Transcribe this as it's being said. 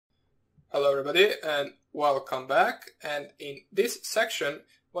Hello everybody and welcome back, and in this section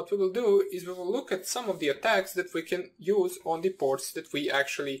what we will do is we will look at some of the attacks that we can use on the ports that we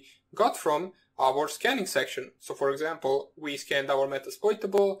actually got from our scanning section. So for example, we scanned our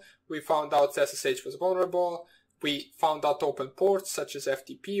Metasploitable, we found out SSH was vulnerable, we found out open ports such as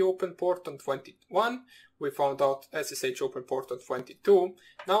FTP open port on 21, we found out SSH open port on 22.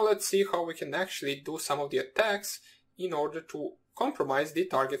 Now let's see how we can actually do some of the attacks in order to compromise the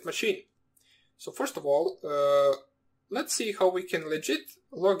target machine. So first of all, let's see how we can legit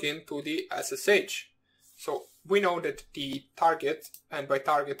log in to the SSH. So we know that the target, and by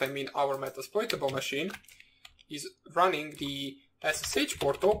target I mean our Metasploitable machine, is running the SSH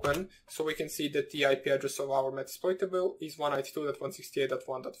port open, so we can see that the IP address of our Metasploitable is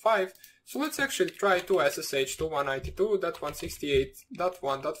 192.168.1.5. So let's actually try to SSH to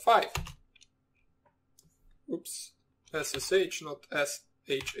 192.168.1.5. Oops, SSH, not SSH.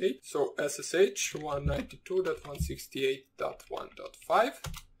 So SSH 192.168.1.5,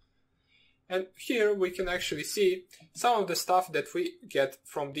 and here we can actually see some of the stuff that we get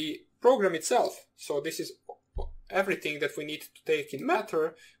from the program itself. So this is everything that we need to take in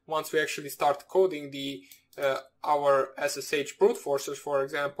matter once we actually start coding the our SSH brute forces, for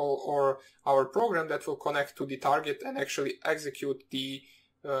example, or our program that will connect to the target and actually execute the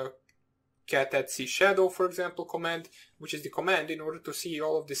cat@c shadow, for example, command, which is the command in order to see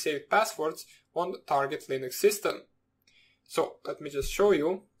all of the saved passwords on the target Linux system. So let me just show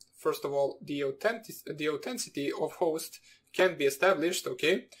you. First of all, the authenticity of host can be established,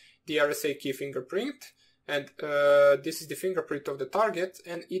 okay? The RSA key fingerprint, and this is the fingerprint of the target,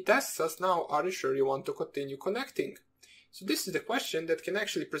 and it asks us now, are you sure you want to continue connecting? So this is the question that can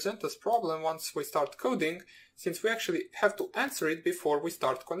actually present us problem once we start coding, since we actually have to answer it before we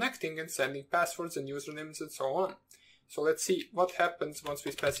start connecting and sending passwords and usernames and so on. So let's see what happens once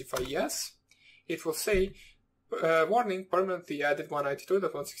we specify yes. It will say, warning, permanently added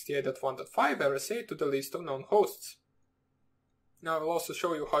 192.168.1.5 RSA to the list of known hosts. Now I will also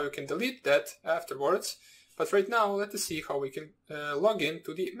show you how you can delete that afterwards, but right now let us see how we can log in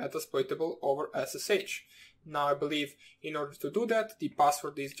to the Metasploitable over SSH. Now I believe in order to do that, the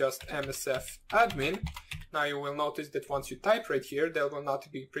password is just msfadmin. Now you will notice that once you type right here, that will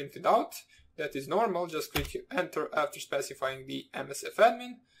not be printed out. That is normal, just click enter after specifying the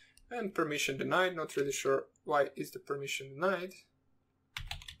msfadmin, and permission denied. Not really sure why is the permission denied.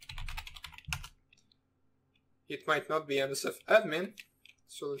 It might not be msfadmin,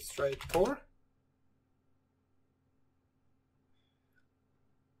 so let's try it for.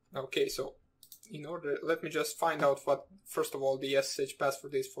 Okay, so in order, let me just find out what, first of all, the SSH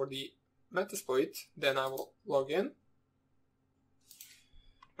password is for the Metasploit, then I will log in.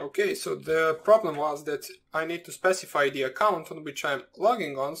 Okay, so the problem was that I need to specify the account on which I'm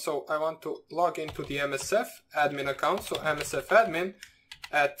logging on, so I want to log into the msfadmin account, so msfadmin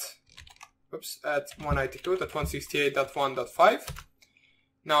at 192.168.1.5.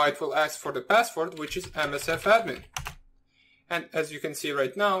 Now it will ask for the password, which is msfadmin. And as you can see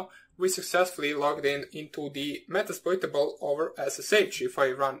right now, we successfully logged in into the Metasploitable over SSH. If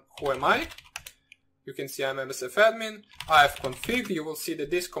I run who am I, you can see I'm msfadmin, ifconfig. You will see that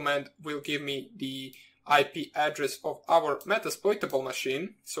this command will give me the IP address of our Metasploitable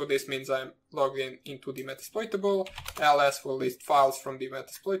machine. So this means I'm logged in into the Metasploitable. ls will list files from the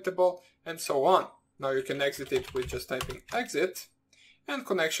Metasploitable, and so on. Now you can exit it with just typing exit, and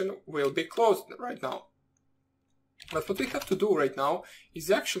connection will be closed right now. But what we have to do right now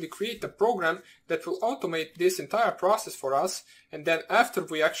is actually create a program that will automate this entire process for us, and then after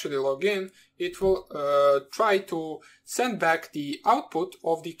we actually log in, it will try to send back the output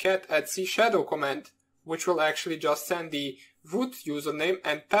of the cat@c shadow command, which will actually just send the root username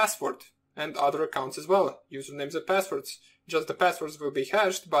and password, and other accounts as well, usernames and passwords. Just the passwords will be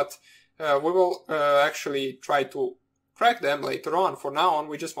hashed, but we will actually try to crack them later on. For now on,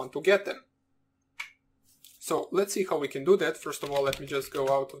 we just want to get them. So let's see how we can do that. First of all, let me just go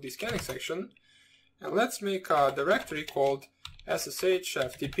out of the scanning section, and let's make a directory called SSH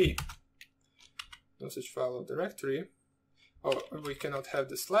FTP. No such file or directory. Oh, we cannot have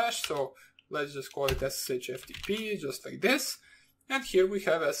the slash, so let's just call it SSH FTP, just like this. And here we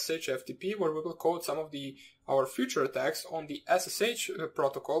have SSH FTP, where we will code some of our future attacks on the SSH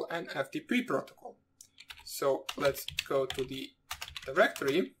protocol and FTP protocol. So let's go to the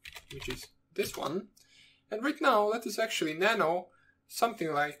directory, which is this one. And right now, let us actually nano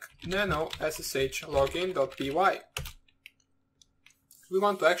something like nano ssh login.py. We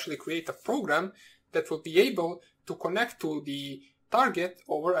want to actually create a program that will be able to connect to the target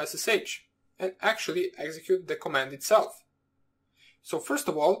over SSH and actually execute the command itself. So first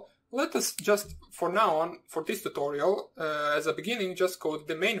of all, let us just, for now on, for this tutorial, as a beginning, just code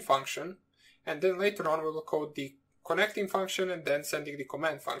the main function, and then later on we will code the connecting function and then sending the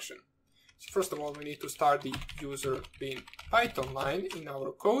command function. So first of all, we need to start the user bin Python line in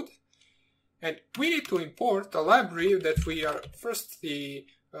our code, and we need to import a library that we are first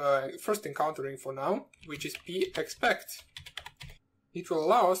encountering for now, which is pexpect. It will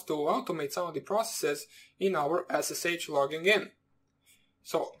allow us to automate some of the processes in our SSH logging in.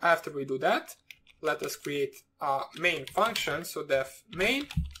 So after we do that, let us create a main function, so def main,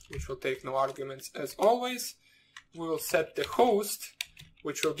 which will take no arguments as always. We will set the host,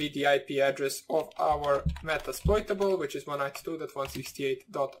 which will be the IP address of our metasploitable, which is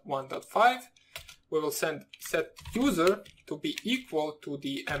 192.168.1.5. We will set user to be equal to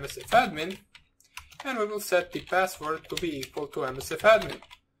the MSFadmin, and we will set the password to be equal to MSFadmin.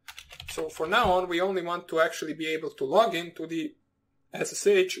 So for now on, we only want to actually be able to log into the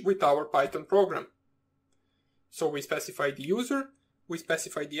SSH with our Python program. So we specify the user, we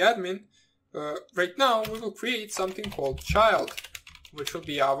specify the admin. Right now, we will create something called child, which will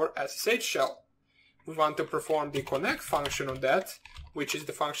be our SSH shell. We want to perform the connect function on that, which is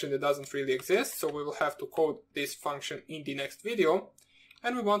the function that doesn't really exist, so we will have to code this function in the next video.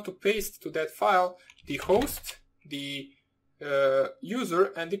 And we want to paste to that file the host, the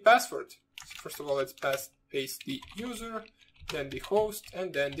user, and the password. So first of all, let's paste the user, then the host,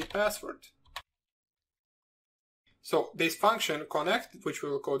 and then the password. So this function connect, which we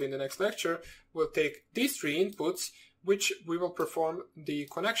will code in the next lecture, will take these three inputs, which we will perform the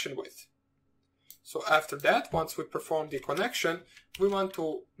connection with. So after that, once we perform the connection, we want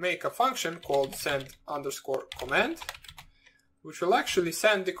to make a function called send_command, which will actually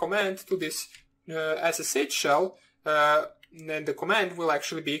send the command to this SSH shell, and the command will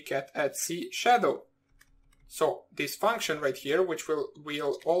actually be cat@c shadow. So this function right here, which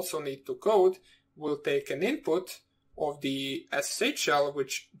we'll also need to code, will take an input of the SSH shell,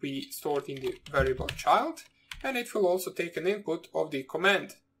 which we stored in the variable child, and it will also take an input of the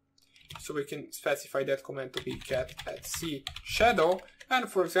command. So we can specify that command to be cat@c shadow, and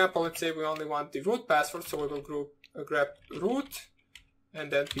for example, let's say we only want the root password, so we will grab root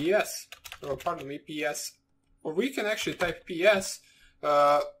and then ps, or pardon me, ps, or we can actually type ps.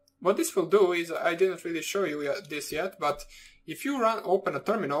 What this will do is, I didn't really show you this yet, but if you open a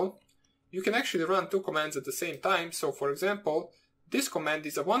terminal, you can actually run two commands at the same time. So for example, this command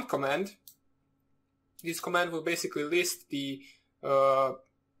is a one command. This command will basically list the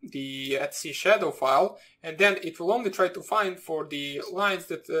 @c shadow file, and then it will only try to find for the lines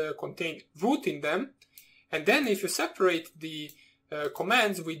that contain root in them. And then if you separate the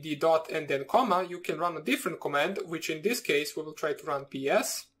commands with the dot and then comma, you can run a different command, which in this case we will try to run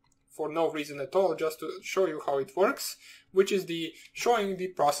ps for no reason at all, just to show you how it works, which is showing the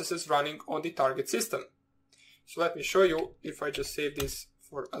processes running on the target system. So let me show you if I just save this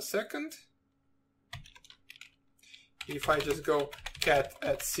for a second. If I just go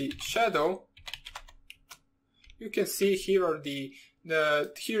cat@c shadow, you can see here are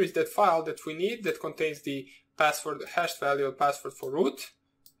here is that file that we need that contains the password, hash value of password for root,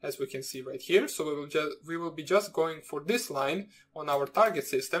 as we can see right here. So we will be just going for this line on our target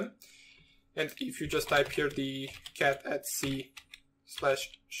system. And if you just type here the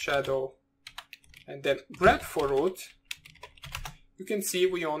cat@c/shadow and then grep for root, you can see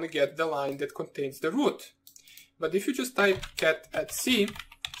we only get the line that contains the root. But if you just type cat@c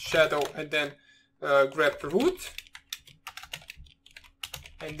shadow and then grep root,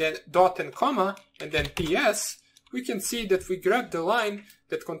 and then dot and comma, and then ps, we can see that we grab the line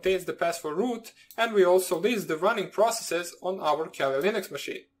that contains the path for root, and we also list the running processes on our Kali Linux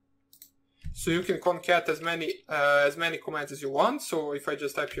machine. So you can concat as many commands as you want. So if I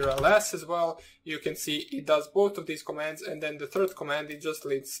just type here ls as well, you can see it does both of these commands, and then the third command, it just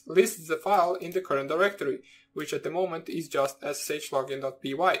lists the file in the current directory, which at the moment is just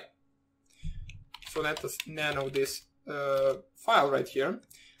sslogin.py. So let us nano this file right here.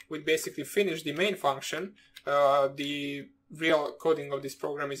 We basically finish the main function. The real coding of this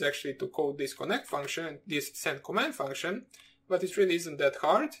program is actually to code this connect function and this send command function, but it really isn't that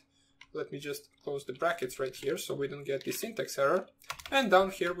hard. Let me just close the brackets right here so we don't get the syntax error. And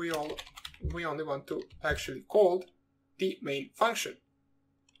down here we only want to actually call the main function.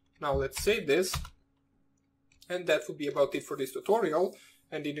 Now let's save this, and that will be about it for this tutorial.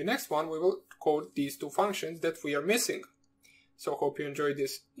 And in the next one we will code these two functions that we are missing. So hope you enjoyed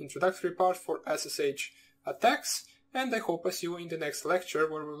this introductory part for SSH attacks, and I hope I see you in the next lecture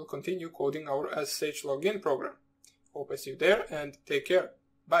where we will continue coding our SSH login program. Hope I see you there, and take care.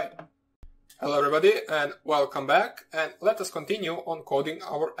 Bye. Hello everybody and welcome back, and let us continue on coding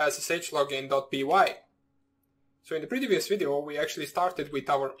our SSH login.py. So in the previous video we actually started with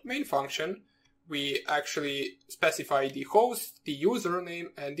our main function. We actually specify the host, the username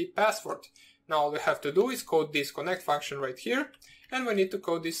and the password. Now all we have to do is code this connect function right here, and we need to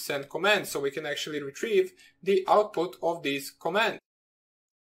code this send command so we can actually retrieve the output of this command.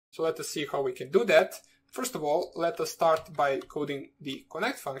 So let us see how we can do that. First of all, let us start by coding the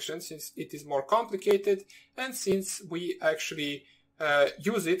connect function, since it is more complicated and since we actually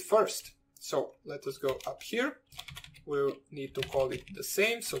use it first. So let us go up here. We'll need to call it the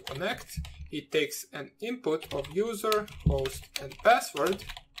same, so connect. It takes an input of user, host and password.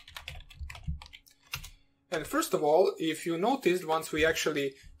 And first of all, if you noticed, once we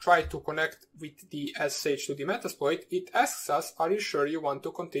actually try to connect with the SSH to the Metasploit, it asks us, are you sure you want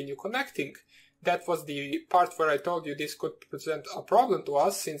to continue connecting? That was the part where I told you this could present a problem to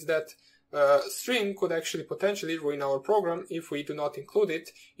us, since that string could actually potentially ruin our program if we do not include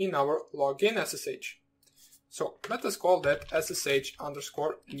it in our login SSH. So let us call that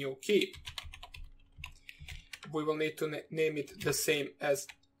SSH_new key. We will need to name it the same as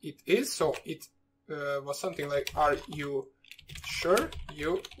it is. So it was something like, are you sure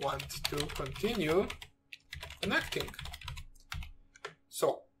you want to continue connecting?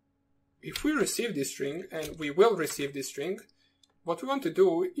 So if we receive this string, and we will receive this string, what we want to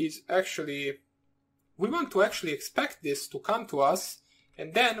do is we want to actually expect this to come to us,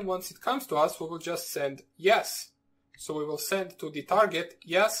 and then once it comes to us, we will just send yes. So we will send to the target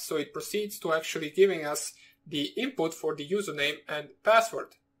yes, so it proceeds to actually giving us the input for the username and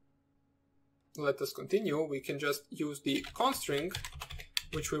password. Let us continue. We can just use the const string,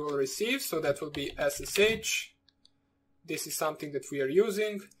 which we will receive, so that will be SSH. This is something that we are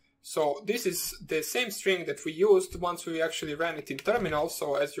using. So this is the same string that we used once we actually ran it in terminal.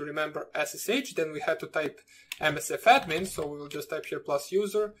 So as you remember SSH, then we had to type msfadmin. So we will just type here plus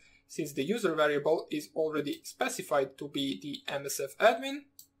user, since the user variable is already specified to be the msfadmin.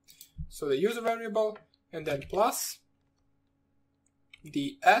 So the user variable, and then plus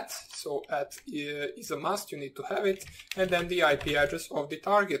the @ so @ is a must, you need to have it, and then the IP address of the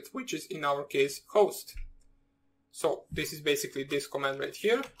target, which is in our case host. So this is basically this command right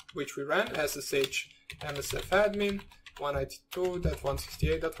here, which we ran, ssh msfadmin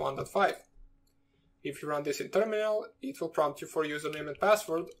 192.168.1.5. If you run this in terminal, it will prompt you for username and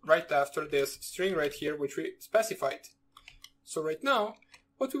password right after this string right here, which we specified. So right now,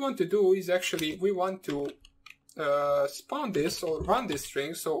 what we want to do is actually, we want to spawn this or run this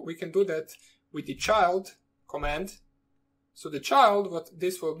string, so we can do that with the child command. So the child, what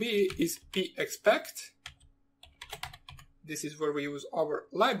this will be is pexpect. This is where we use our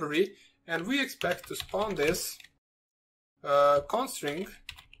library, and we expect to spawn this const string,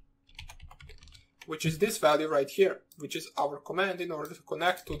 which is this value right here, which is our command in order to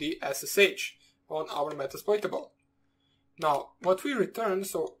connect to the SSH on our Metasploitable. Now, what we return,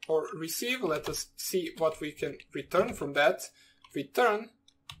 or receive, let us see what we can return from that. Return,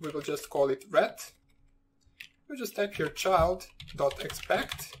 we will just call it ret. We'll just type here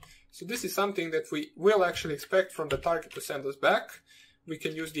child.expect. So this is something that we will actually expect from the target to send us back. We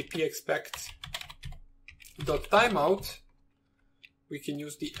can use the pexpect.timeout. We can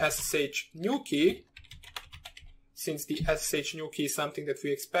use the SSH new key, since the SSH new key is something that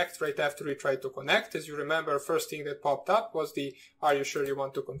we expect right after we try to connect. As you remember, first thing that popped up was the are you sure you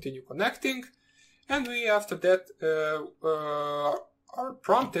want to continue connecting? And we after that are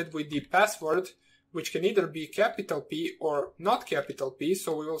prompted with the password, which can either be capital P or not capital P,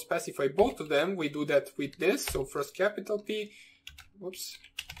 so we will specify both of them. We do that with this, so first capital P,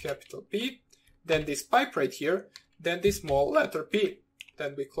 capital P, then this pipe right here, then this small letter P.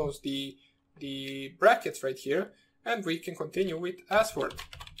 Then we close the brackets right here, and we can continue with password.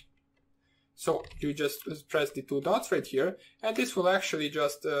 So you just press the two dots right here, and this will actually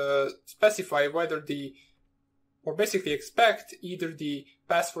just specify whether or basically expect either the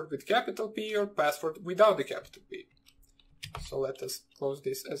password with capital P or password without the capital P. So let us close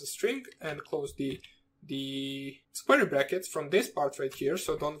this as a string and close the square brackets from this part right here,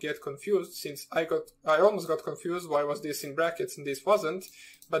 so don't get confused, since I almost got confused why was this in brackets and this wasn't,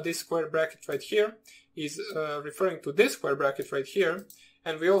 but this square bracket right here is referring to this square bracket right here,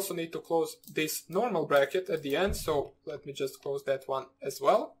 and we also need to close this normal bracket at the end, so let me just close that one as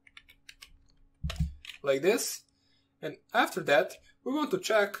well, like this. And after that, we want to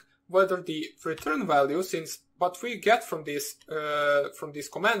check whether the return value, since what we get from this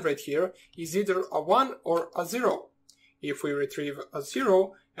command right here is either a 1 or a 0. If we retrieve a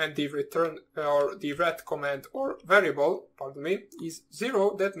 0 and the return or the ret command or variable, pardon me, is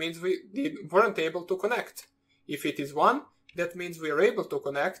 0, that means we weren't able to connect. If it is 1, that means we are able to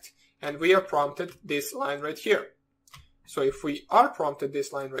connect and we are prompted this line right here. So if we are prompted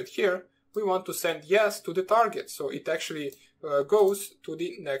this line right here, we want to send yes to the target. So it actually goes to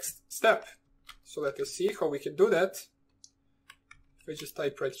the next step. So let us see how we can do that. If I just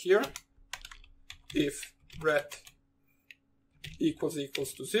type right here, if ret equals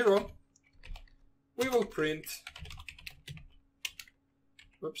to 0, we will print,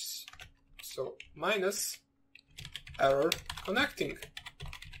 whoops, so minus error connecting.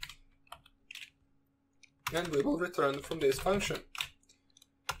 And we will return from this function.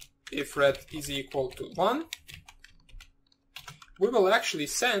 If ret is equal to 1, we will actually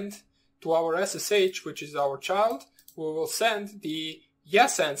send to our SSH, which is our child, we will send the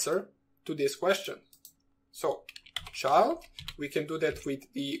yes answer to this question. So child, we can do that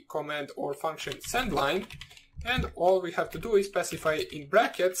with the command or function send line, and all we have to do is specify in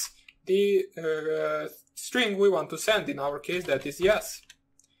brackets the string we want to send. In our case, that is yes.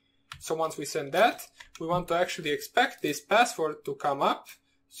 So once we send that, we want to actually expect this password to come up.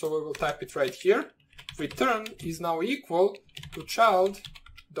 So we will type it right here. Return is now equal to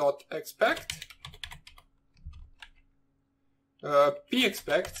child.expect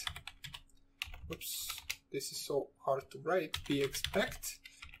pexpect. Oops, this is so hard to write.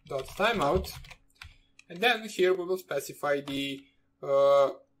 Pexpect.timeout. And then here we will specify the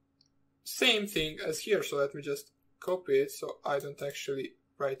same thing as here. So let me just copy it so I don't actually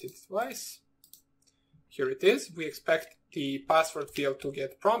write it twice. Here it is. We expect the password field to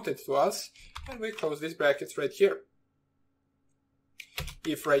get prompted to us, and we close these brackets right here.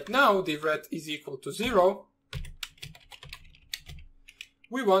 If right now the ret is equal to 0,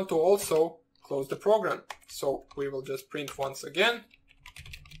 we want to also close the program. So we will just print once again,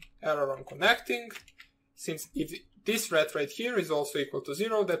 error on connecting. Since if this ret right here is also equal to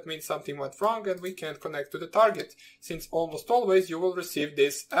 0, that means something went wrong and we can't connect to the target. Since almost always you will receive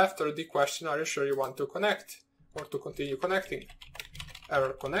this after the question, are you sure you want to connect or to continue connecting?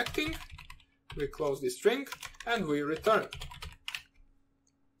 Error connecting, we close the string and we return.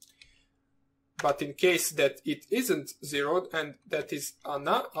 But in case that it isn't zeroed and that is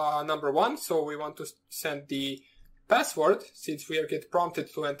number 1, so we want to send the password. Since we get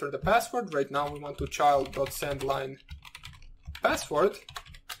prompted to enter the password, right now we want to child.sendLine password,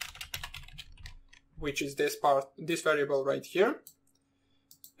 which is this variable right here.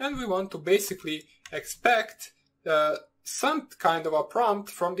 And we want to basically expect some kind of a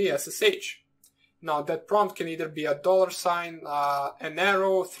prompt from the SSH. Now that prompt can either be a $sign, an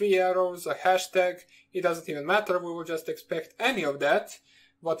arrow, 3 arrows, a hashtag, it doesn't even matter, we will just expect any of that.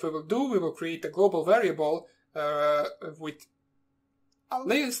 What we will do, we will create a global variable with a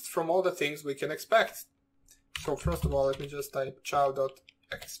list from all the things we can expect. So first of all, let me just type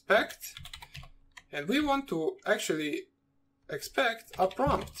child.expect, and we want to actually expect a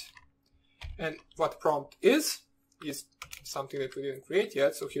prompt. And what prompt is something that we didn't create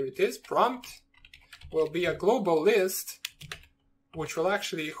yet, so here it is. Prompt will be a global list which will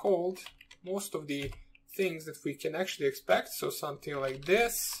actually hold most of the things that we can actually expect. So something like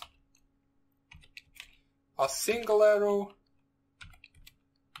this, a single arrow,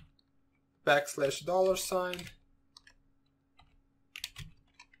 $$sign.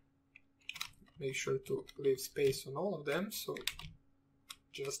 Make sure to leave space on all of them, so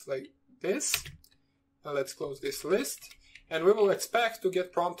just like this. Now let's close this list, and we will expect to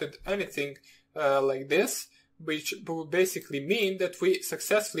get prompted anything like this, which will basically mean that we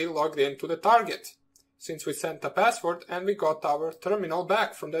successfully logged into the target, since we sent a password and we got our terminal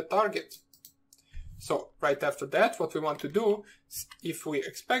back from that target. So right after that, what we want to do, if we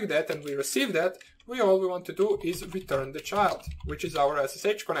expect that and we receive that, all we want to do is return the child, which is our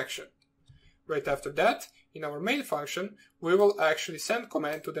SSH connection. Right after that, in our main function, we will actually send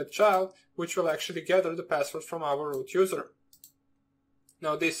command to that child, which will actually gather the password from our root user.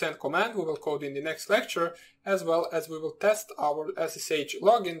 Now this send command we will code in the next lecture, as well as we will test our SSH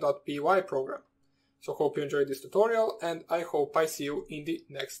login.py program. So hope you enjoyed this tutorial, and I hope I see you in the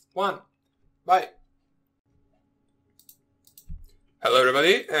next one. Bye! Hello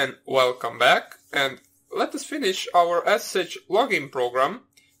everybody and welcome back, and let us finish our SSH login program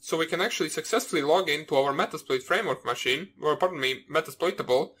so we can actually successfully log into our Metasploit framework machine, or pardon me,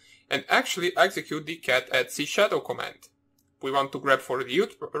 Metasploitable, and actually execute the cat@cshadow command. We want to grab for the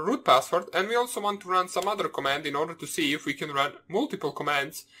root password, and we also want to run some other command in order to see if we can run multiple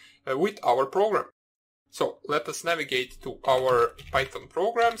commands with our program. So let us navigate to our Python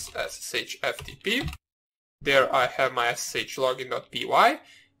programs, SSH FTP. there I have my SSH login.py.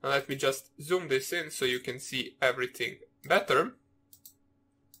 Now let me just zoom this in so you can see everything better.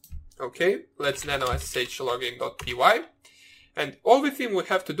 Okay, let's nano SSH login.py. And all the thing we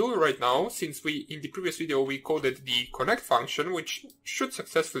have to do right now, since in the previous video we coded the connect function, which should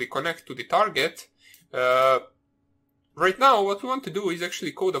successfully connect to the target, right now what we want to do is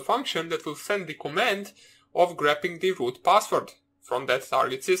actually code a function that will send the command of grabbing the root password from that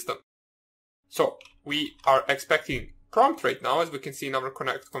target system. So we are expecting prompt right now, as we can see in our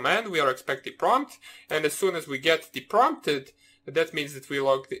connect command, we are expecting prompt, and as soon as we get the prompted, that means that we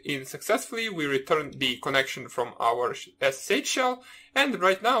logged in successfully, we return the connection from our SSH shell, and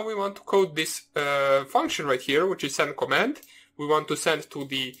right now we want to code this function right here, which is send command. We want to send to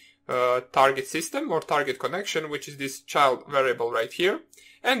the target system or target connection, which is this child variable right here,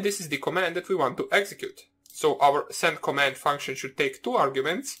 and this is the command that we want to execute. So our send command function should take two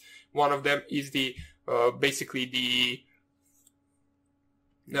arguments. One of them is the basically the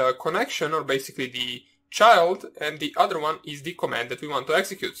connection, or basically the child, and the other one is the command that we want to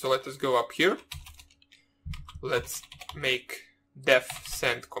execute. So let us go up here. Let's make def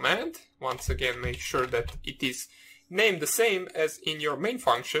send command. Once again, make sure that it is named the same as in your main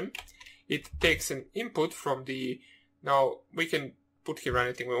function. It takes an input from the, now we can put here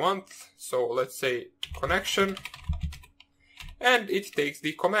anything we want. So let's say connection, and it takes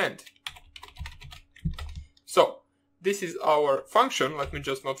the command. So this is our function. Let me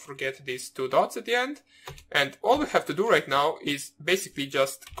just not forget these two dots at the end. And all we have to do right now is basically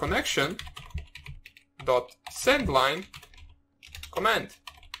just connection dot send line command.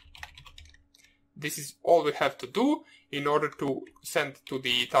 This is all we have to do in order to send to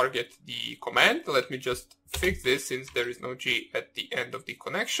the target the command. Let me just fix this since there is no G at the end of the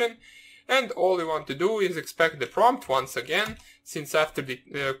connection. And all we want to do is expect the prompt once again, since after the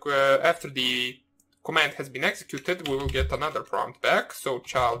command has been executed, we will get another prompt back. So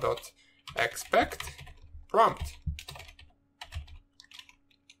child.expect prompt.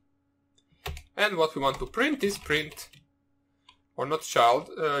 And what we want to print is print, or not child,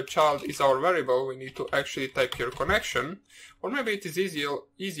 child is our variable. We need to actually type here connection, or maybe it is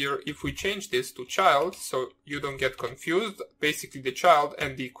easier if we change this to child so you don't get confused. Basically the child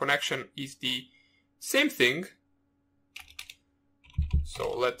and the connection is the same thing.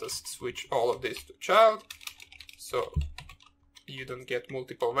 So let us switch all of this to child, so you don't get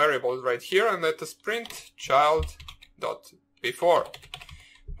multiple variables right here, and let us print child.before.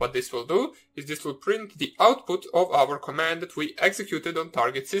 What this will do is this will print the output of our command that we executed on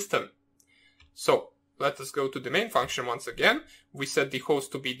target system. So let us go to the main function once again. We set the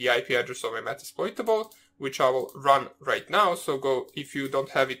host to be the IP address of a Metasploitable, which I will run right now. So go, if you don't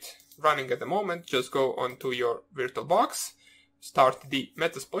have it running at the moment, just go onto your VirtualBox. Start the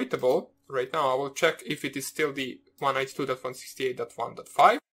Metasploitable. Right now I will check if it is still the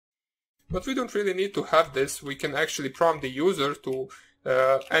 192.168.1.5. But we don't really need to have this. We can actually prompt the user to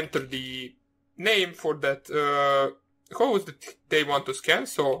enter the name for that host that they want to scan.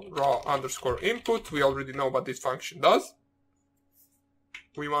 So raw underscore input. We already know what this function does.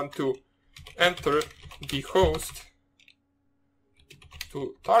 We want to enter the host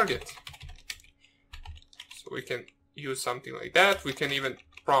to target. So we can use something like that. We can even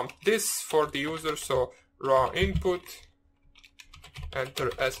prompt this for the user. So raw input,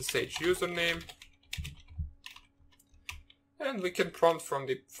 enter SSH username, and we can prompt for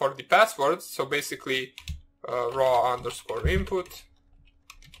the password. So basically raw underscore input,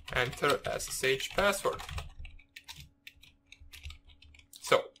 enter SSH password.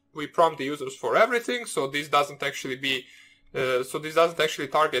 So we prompt the users for everything. So this doesn't actually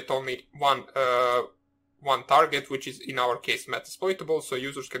target only one target, which is in our case Metasploitable, so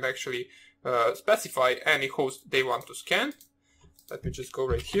users can actually specify any host they want to scan. Let me just go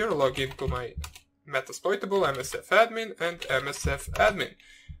right here, log into my Metasploitable, MSF admin, and MSF admin.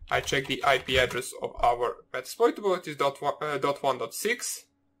 I check the IP address of our Metasploitable, it is .1.6,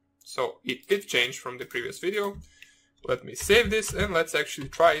 so it did change from the previous video. Let me save this, and let's actually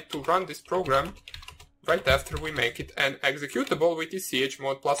try to run this program right after we make it an executable with the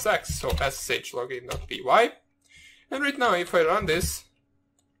chmod +x, so ssh login.py. And right now, if I run this,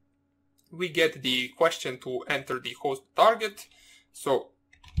 we get the question to enter the host target. So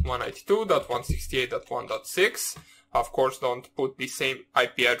 192.168.1.6. Of course, don't put the same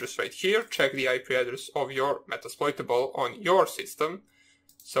IP address right here. Check the IP address of your Metasploitable on your system.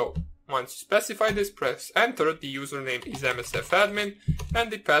 So once you specify this, press enter. The username is msfadmin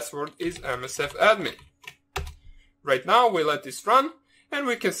and the password is msfadmin. Right now we let this run, and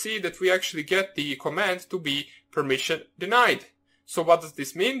we can see that we actually get the command to be permission denied. So what does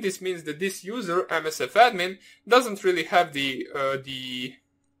this mean? This means that this user, MSFadmin, doesn't really have the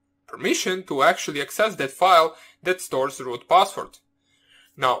permission to actually access that file that stores root password.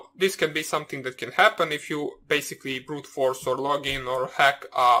 Now, this can be something that can happen if you basically brute force or log in or hack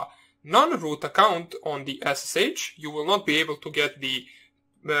a non-root account on the SSH. You will not be able to get the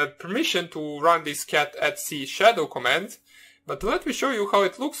permission to run this cat@c shadow command. But let me show you how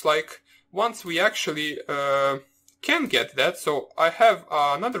it looks like once we actually can get that. So I have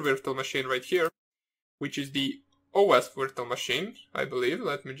another virtual machine right here, which is the OS virtual machine, I believe.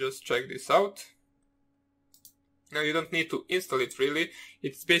 Let me just check this out. Now you don't need to install it really.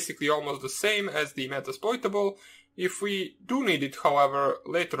 It's basically almost the same as the Metasploitable. If we do need it, however,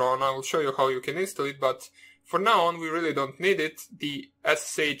 later on I will show you how you can install it, but for now on we really don't need it. The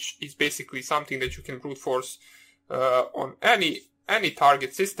SSH is basically something that you can brute force on any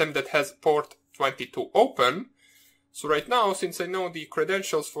target system that has port 22 open. So right now, since I know the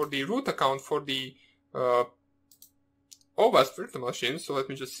credentials for the root account for the OS virtual machine, so let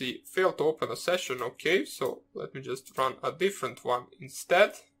me just see, failed to open a session. Okay, so let me just run a different one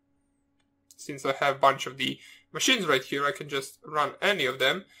instead. Since I have a bunch of the machines right here, I can just run any of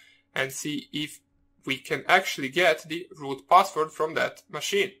them and see if we can actually get the root password from that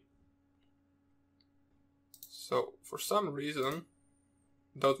machine. So for some reason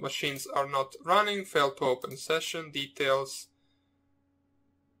those machines are not running. Failed to open session details.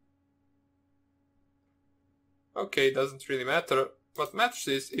 Okay, doesn't really matter. What matters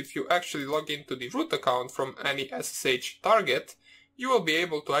is if you actually log into the root account from any SSH target, you will be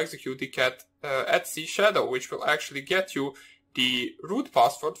able to execute the cat@c shadow, which will actually get you the root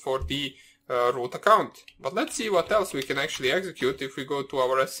password for the root account. But let's see what else we can actually execute if we go to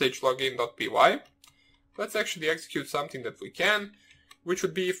our sslogin.py. Let's actually execute something that we can, which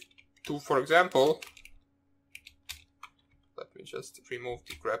would be to, for example, let me just remove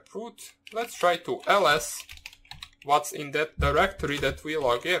the grep root. Let's try to ls what's in that directory that we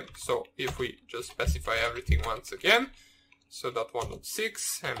log in. So if we just specify everything once again, so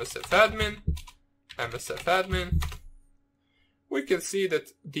 .1.6, msfadmin, we can see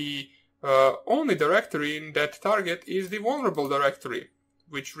that the only directory in that target is the vulnerable directory,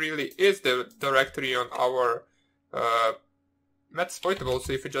 which really is the directory on our Metasploitable.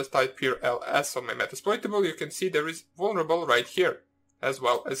 So if you just type here ls on my Metasploitable, you can see there is vulnerable right here, as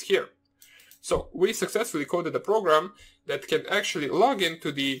well as here. So we successfully coded a program that can actually log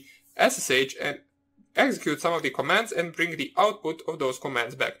into the SSH and execute some of the commands and bring the output of those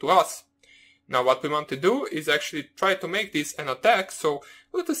commands back to us. Now what we want to do is actually try to make this an attack. So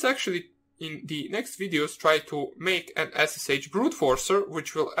let us actually in the next videos try to make an SSH brute forcer,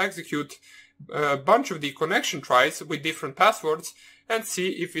 which will execute a bunch of the connection tries with different passwords and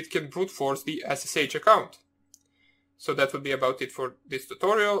see if it can brute force the SSH account. So that would be about it for this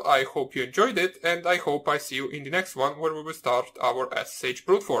tutorial. I hope you enjoyed it, and I hope I see you in the next one where we will start our SSH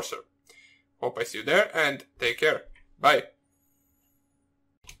brute forcer. Hope I see you there, and take care. Bye.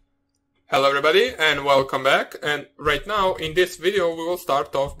 Hello everybody, and welcome back. And right now in this video we will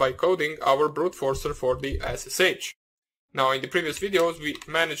start off by coding our brute forcer for the SSH. Now in the previous videos we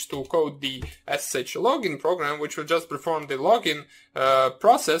managed to code the SSH login program, which will just perform the login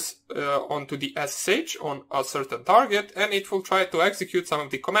process onto the SSH on a certain target, and it will try to execute some of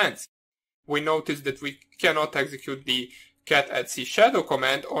the commands. We noticed that we cannot execute the cat@c shadow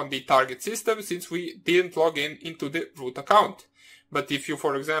command on the target system since we didn't log in into the root account. But if you,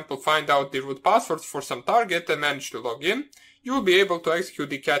 for example, find out the root passwords for some target and manage to log in, you will be able to execute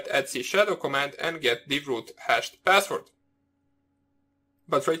the cat@c shadow command and get the root hashed password.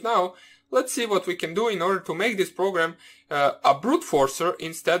 But right now, let's see what we can do in order to make this program a brute forcer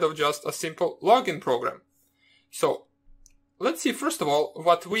instead of just a simple login program. So let's see first of all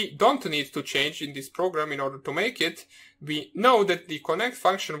what we don't need to change in this program in order to make it. We know that the connect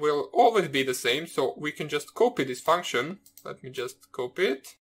function will always be the same, so we can just copy this function. Let me just copy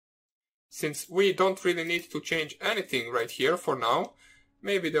it. Since we don't really need to change anything right here for now,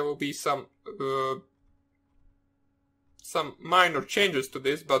 maybe there will be some minor changes to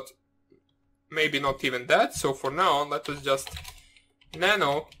this, but maybe not even that. So for now on, let us just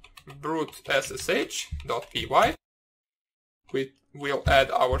nano brute ssh.py. We'll add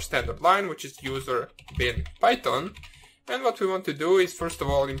our standard line, which is user bin python. And what we want to do is first of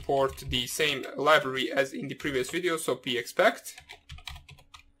all import the same library as in the previous video, so pexpect,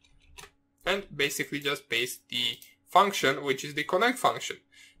 and basically just paste the function, which is the connect function.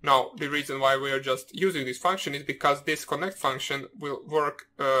 Now the reason why we are just using this function is because this connect function will work,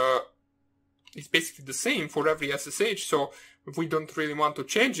 it's basically the same for every SSH, so we don't really want to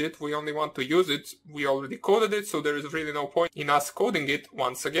change it, we only want to use it. We already coded it, so there is really no point in us coding it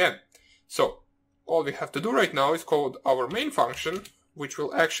once again. So all we have to do right now is code our main function, which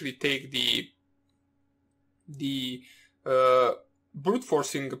will actually take the brute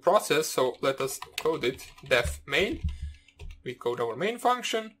forcing process. So let us code it, def main. We code our main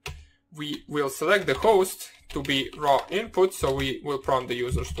function. We will select the host to be raw input, so we will prompt the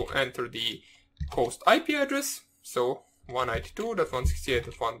users to enter the host IP address. So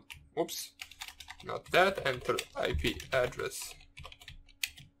 192.168.1, oops, not that, enter IP address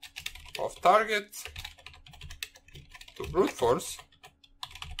of target to brute force.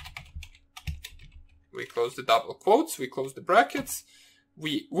 We close the double quotes, we close the brackets.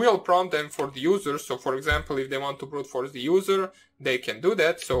 We will prompt them for the user. So for example, if they want to brute force the user, they can do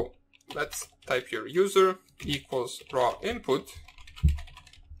that. So let's type here user equals raw input,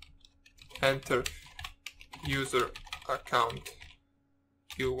 enter user account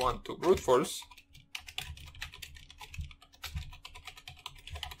you want to brute force.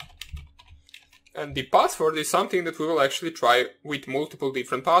 And the password is something that we will actually try with multiple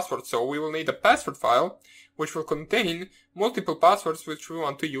different passwords. So we will need a password file which will contain multiple passwords which we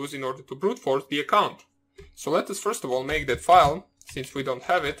want to use in order to brute force the account. So let us first of all make that file. Since we don't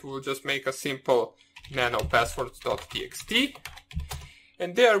have it, we'll just make a simple nanopasswords.txt.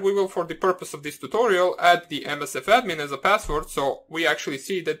 And there we will, for the purpose of this tutorial, add the msfadmin as a password, so we actually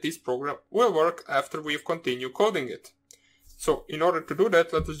see that this program will work after we've continued coding it. So in order to do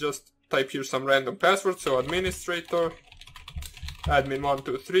that, let us just type here some random password. So administrator,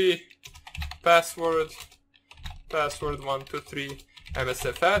 admin123, password 123,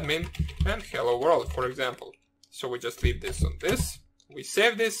 msfadmin, and hello world, for example. So we just leave this on this. We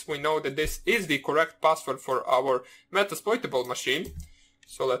save this. We know that this is the correct password for our metasploitable machine.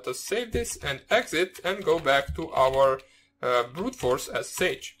 So let us save this and exit and go back to our brute force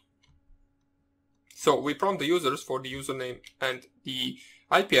SSH. So we prompt the users for the username and the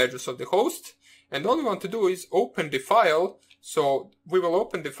IP address of the host. And all we want to do is open the file. So we will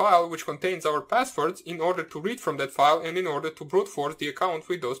open the file which contains our passwords in order to read from that file and in order to brute force the account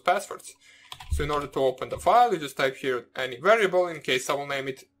with those passwords. So in order to open the file, you just type here any variable, in case I will name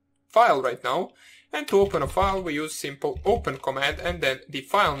it file right now. And to open a file, we use simple open command and then the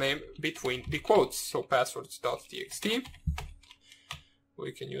file name between the quotes. So passwords.txt.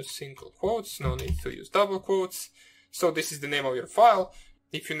 We can use single quotes, no need to use double quotes. So this is the name of your file.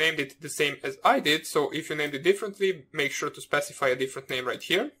 If you named it the same as I did, so if you named it differently, make sure to specify a different name right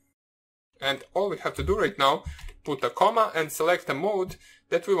here. And all we have to do right now, put a comma and select a mode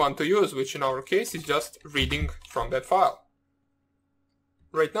that we want to use, which in our case is just reading from that file.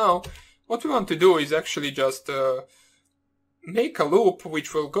 Right now, what we want to do is actually just make a loop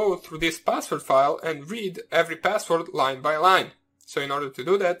which will go through this password file and read every password line by line. So in order to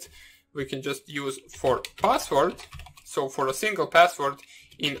do that, we can just use for password. So for a single password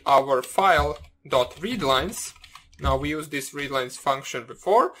in our file.readlines, now we used this readlines function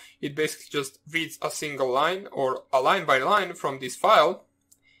before. It basically just reads a single line or a line by line from this file.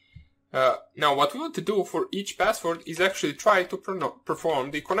 Now what we want to do for each password is actually try to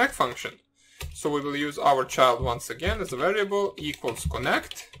perform the connect function. So we will use our child once again as a variable equals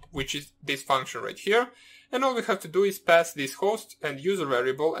connect, which is this function right here. And all we have to do is pass this host and user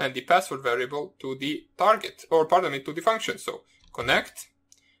variable and the password variable to the target, or pardon me, to the function. So connect,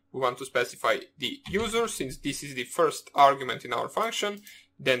 we want to specify the user since this is the first argument in our function,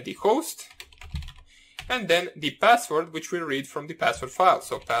 then the host, and then the password which we read from the password file.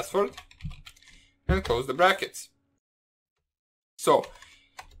 So password, and close the brackets. So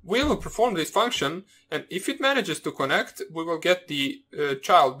we will perform this function, and if it manages to connect, we will get the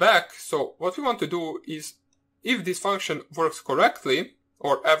child back. So what we want to do is, if this function works correctly,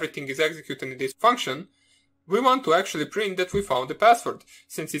 or everything is executed in this function, we want to actually print that we found the password.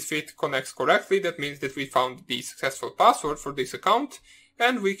 Since if it connects correctly, that means that we found the successful password for this account,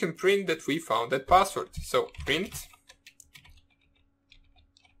 and we can print that we found that password. So print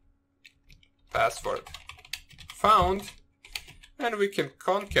password found, and we can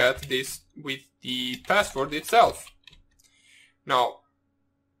concat this with the password itself. Now,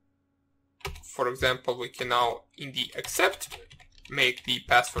 for example, we can now in the accept make the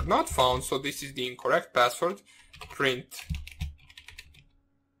password not found, so this is the incorrect password, print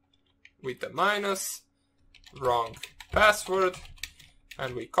with a minus, wrong password,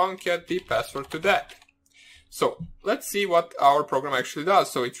 and we concat the password to that. So let's see what our program actually does.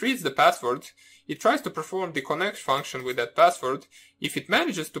 So it reads the password, it tries to perform the connect function with that password. If it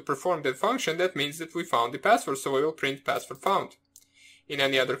manages to perform that function, that means that we found the password, so we will print password found. In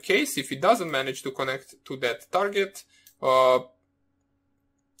any other case, if it doesn't manage to connect to that target, we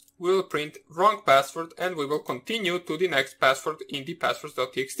will print wrong password, and we will continue to the next password in the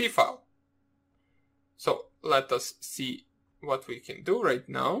passwords.txt file. So let us see what we can do right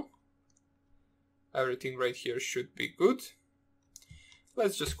now. Everything right here should be good.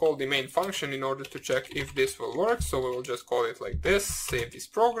 Let's just call the main function in order to check if this will work. So we will just call it like this, save this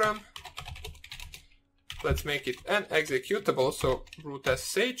program. Let's make it an executable, so root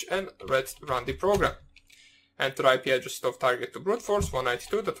SSH, and let's run the program. Enter IP address of target to brute force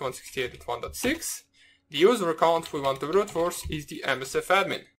 192.168.1.6. The user account we want to brute force is the MSF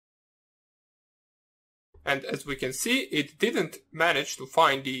admin. And as we can see, it didn't manage to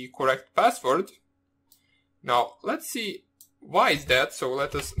find the correct password. Now let's see why is that. So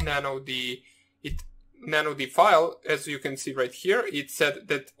let us nano the file. As you can see right here, it said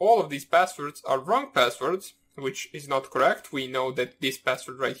that all of these passwords are wrong passwords, which is not correct. We know that this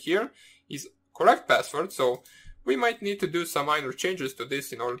password right here is correct password, so we might need to do some minor changes to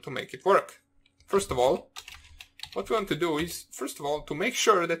this in order to make it work. First of all, what we want to do is, first of all, to make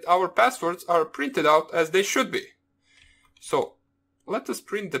sure that our passwords are printed out as they should be. So let us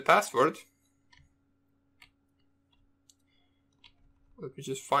print the password. Let me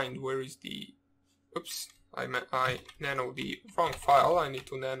just find where is the, oops, I nano the wrong file. I need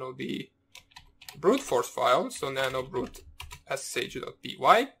to nano the brute force file, so nano brute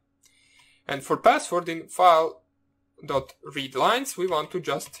ssh.py. And for password in file.readlines, we want to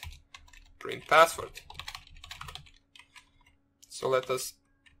just print password. So let us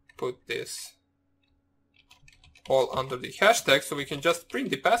put this all under the hashtag so we can just print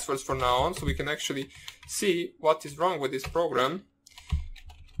the passwords from now on, so we can actually see what is wrong with this program.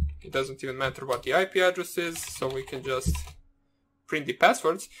 It doesn't even matter what the IP address is, so we can just print the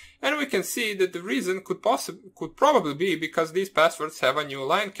passwords, and we can see that the reason could probably be because these passwords have a new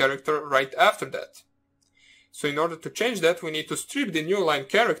line character right after that. So in order to change that, we need to strip the new line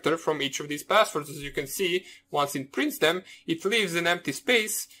character from each of these passwords. As you can see, once it prints them, it leaves an empty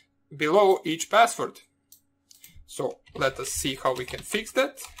space below each password. So let us see how we can fix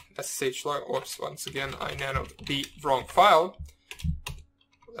that. SSH log, oops, once again I nanoed the wrong file.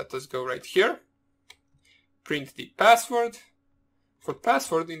 Let us go right here, print the password. For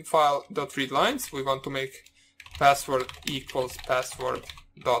password in file.readlines, we want to make password equals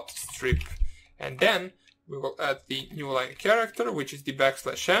password.strip, and then we will add the new line character, which is the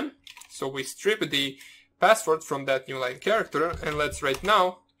 \n. So we strip the password from that new line character, and let's right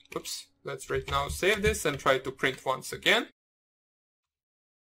now save this and try to print once again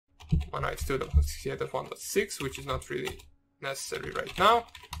 192.168.1.6, which is not really necessary right now.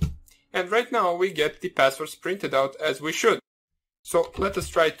 And right now we get the passwords printed out as we should. So let us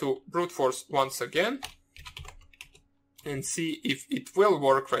try to brute force once again and see if it will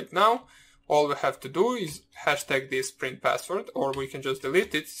work right now. All we have to do is hashtag this print password, or we can just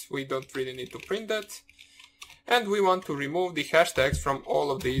delete it. We don't really need to print that. And we want to remove the hashtags from all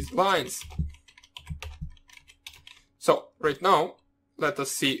of these lines. So right now, let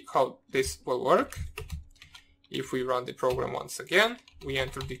us see how this will work. If we run the program once again, we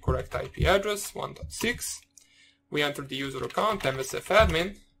enter the correct IP address, 1.6. We enter the user account, MSF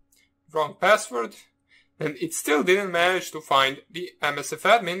admin, wrong password, and it still didn't manage to find the MSF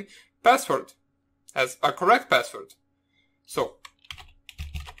admin password as a correct password. So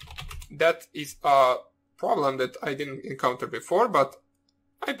that is a problem that I didn't encounter before, but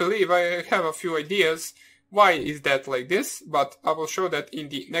I believe I have a few ideas why is that like this, but I will show that in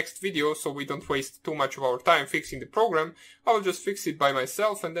the next video so we don't waste too much of our time fixing the program. I will just fix it by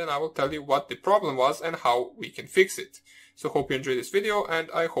myself, and then I will tell you what the problem was and how we can fix it. So hope you enjoyed this video, and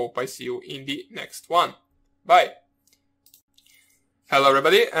I hope I see you in the next one. Bye! Hello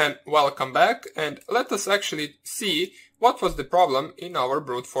everybody and welcome back, and let us actually see what was the problem in our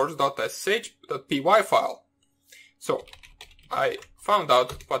bruteforce.sh.py file. So I found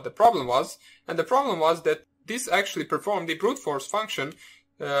out what the problem was, and the problem was that this actually performed the brute force function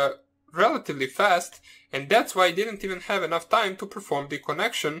relatively fast, and that's why I didn't even have enough time to perform the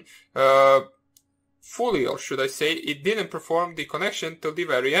connection fully, or should I say, it didn't perform the connection till the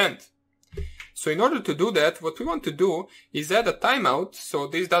very end. So in order to do that, what we want to do is add a timeout. So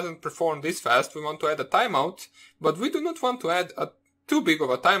this doesn't perform this fast. We want to add a timeout, but we do not want to add a too big of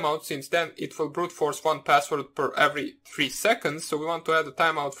a timeout, since then it will brute force one password per every 3 seconds. So we want to add a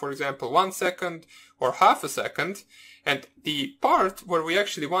timeout, for example, 1 second or half a second. And the part where we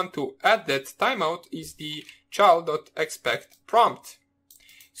actually want to add that timeout is the child.expect_prompt.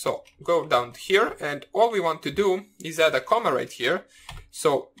 So go down here, and all we want to do is add a comma right here.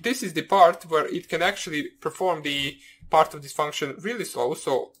 So this is the part where it can actually perform the part of this function really slow.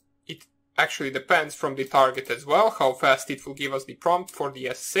 So it actually depends from the target as well, how fast it will give us the prompt for the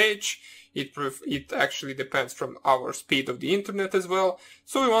SSH. It actually depends from our speed of the internet as well.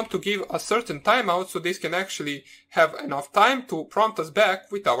 So we want to give a certain timeout so this can actually have enough time to prompt us back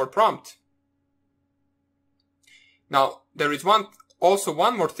with our prompt. Now, there is also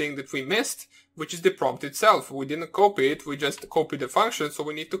one more thing that we missed, which is the prompt itself. We didn't copy it, we just copied the function, so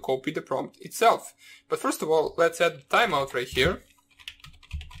we need to copy the prompt itself. But first of all, let's add the timeout right here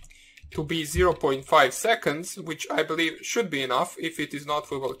to be 0.5 seconds, which I believe should be enough. If it is not,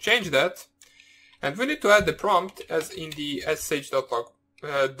 we will change that. And we need to add the prompt as in the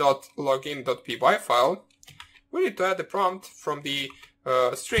ssh.login.py file. We need to add the prompt from the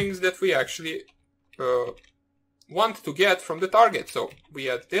strings that we actually want to get from the target. So we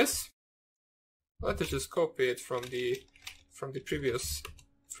add this. Let us just copy it from the previous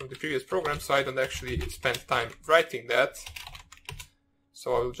program, so I don't actually spend time writing that.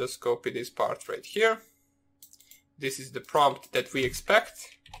 So I will just copy this part right here. This is the prompt that we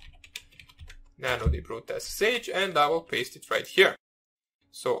expect. Nano debrute SSH, and I will paste it right here.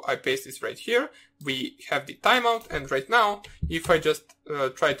 So I paste this right here. We have the timeout, and right now, if I just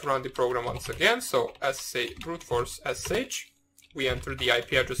try to run the program once again, so SSH brute force SSH, we enter the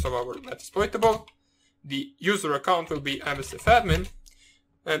IP address of our metasploitable. The user account will be msfadmin,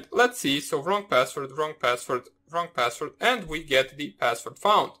 and let's see. So wrong password, wrong password, wrong password, and we get the password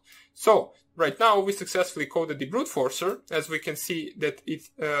found. So right now we successfully coded the brute forcer, as we can see that it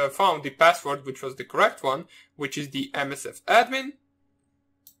found the password which was the correct one, which is the msfadmin.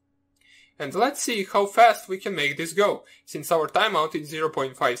 And let's see how fast we can make this go. Since our timeout is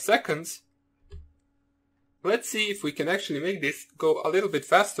 0.5 seconds, let's see if we can actually make this go a little bit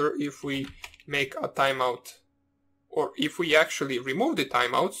faster if we make a timeout, or if we actually remove the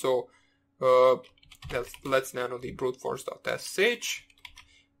timeout. So let's nano the brute force.sh.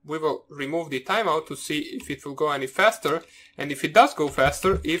 We will remove the timeout to see if it will go any faster, and if it does go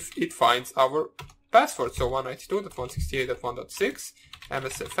faster, if it finds our password. So 192.168.1.6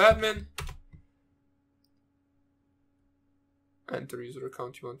 msfadmin. Enter user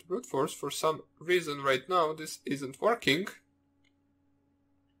account you want to brute force. For some reason right now this isn't working,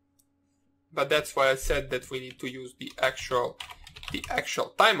 but that's why I said that we need to use the actual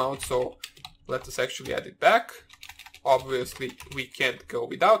timeout. So let us actually add it back. Obviously we can't go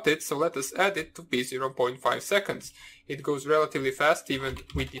without it, so let us add it to be 0.5 seconds. It goes relatively fast even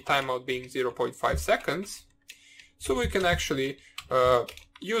with the timeout being 0.5 seconds. So we can actually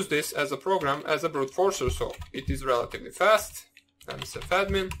use this as a program, as a brute forcer, so it is relatively fast.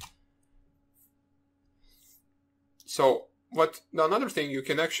 msfadmin. So another thing you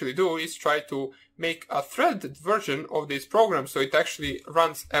can actually do is try to make a threaded version of this program, so it actually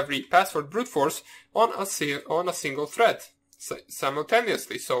runs every password brute force on a single thread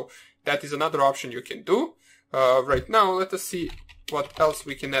simultaneously. So that is another option you can do. Right now, let us see what else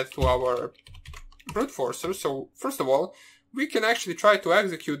we can add to our brute forcer. So first of all, we can actually try to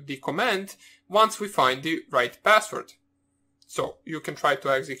execute the command once we find the right password. So you can try to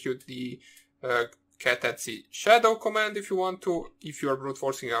execute the cat etc shadow command if you want to, if you are brute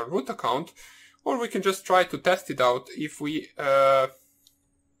forcing our root account, or we can just try to test it out if we are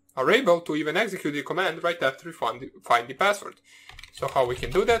able to even execute the command right after we find the password. So how we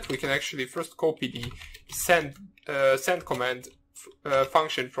can do that? We can actually first copy the send command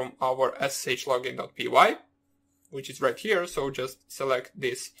function from our SSH login.py, which is right here. So just select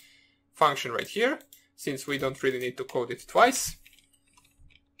this function right here, since we don't really need to code it twice.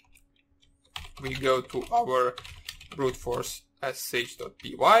 We go to our brute force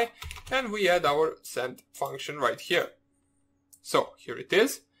ssh.py and we add our send function right here. So here it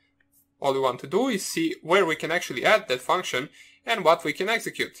is. All we want to do is see where we can actually add that function and what we can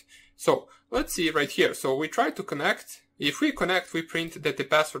execute. So let's see right here. So we try to connect. If we connect, we print that the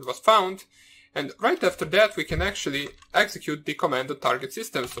password was found. And right after that, we can actually execute the command on target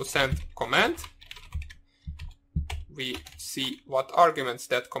system. So send command. We see what arguments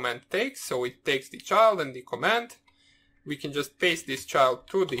that command takes. So it takes the child and the command. We can just paste this child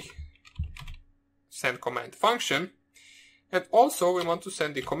to the send command function. And also we want to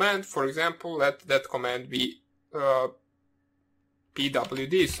send the command, for example, let that command be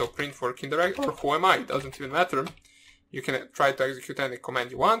pwd, so print for kindergarten, or who am I, it doesn't even matter. You can try to execute any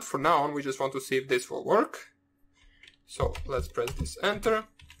command you want. For now on, we just want to see if this will work. So let's press this enter.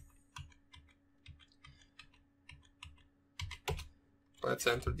 Let's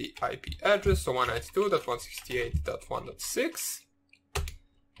enter the IP address, so 192.168.1.6,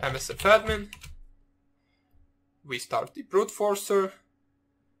 msfadmin. We start the brute forcer.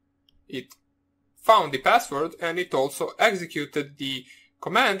 It found the password and it also executed the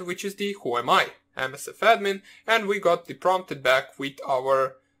command, which is the who am I, msfadmin, and we got the prompted back with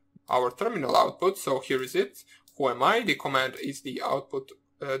our terminal output. So here is it, who am I, the command is the output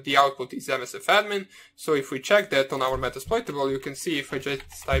is msfadmin. So if we check that on our Metasploitable, you can see if I just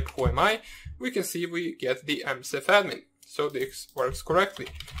type who am I, we can see we get the msfadmin. So this works correctly.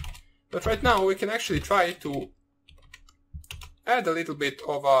 But right now we can actually try to add a little bit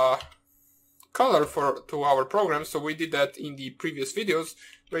of a color to our program. So we did that in the previous videos.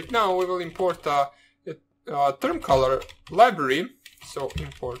 Right now we will import a term color library. So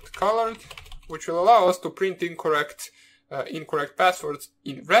import colored, which will allow us to print incorrect passwords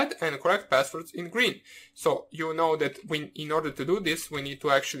in red and correct passwords in green. So you know that in order to do this, we need to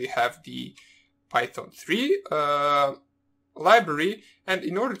actually have the Python 3 library, and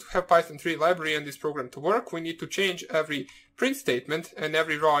in order to have Python 3 library and this program to work, we need to change every print statement and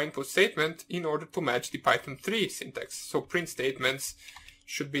every raw input statement in order to match the Python 3 syntax. So print statements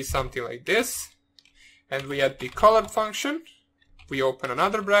should be something like this, and we add the colored function, we open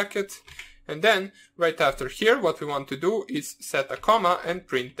another bracket, and then right after here what we want to do is set a comma and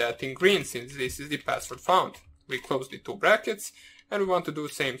print that in green, since this is the password found. We close the two brackets, and we want to do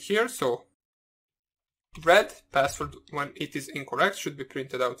the same here. So red password, when it is incorrect, should be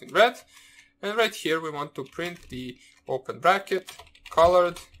printed out in red, and right here we want to print the open bracket,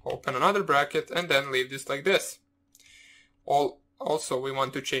 colored, open another bracket, and then leave this like this. Also we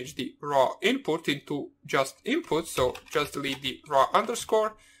want to change the raw input into just input, so just delete the raw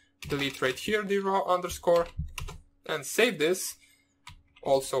underscore, delete right here the raw underscore, and save this.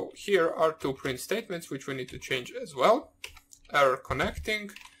 Also here are two print statements which we need to change as well. Error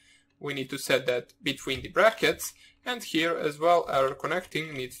connecting, we need to set that between the brackets, and here as well error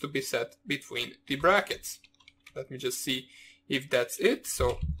connecting needs to be set between the brackets. Let me just see if that's it.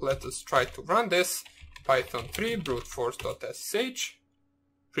 So let us try to run this. Python 3 bruteforce.sh,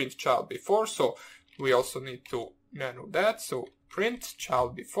 print child before, so we also need to nano that. So print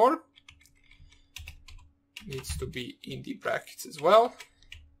child before needs to be in the brackets as well.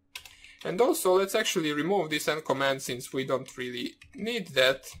 And also let's actually remove this end command, since we don't really need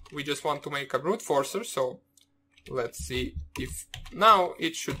that. We just want to make a brute forcer. So let's see if now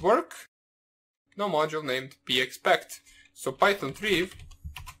it should work. No module named pexpect. So Python 3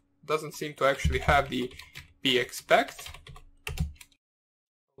 doesn't seem to actually have the pexpect.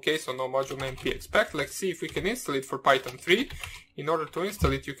 Okay, so no module named pexpect. Let's see if we can install it for Python 3. In order to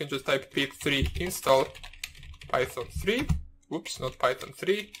install it, you can just type pip3 install Python 3. Oops, not Python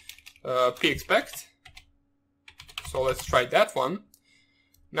 3. Pexpect. So let's try that one.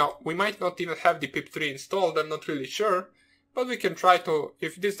 Now, we might not even have the pip3 installed, I'm not really sure, but we can try to.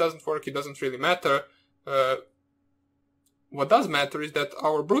 If this doesn't work, it doesn't really matter. What does matter is that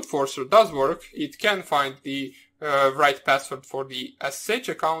our brute forcer does work. It can find the right password for the SSH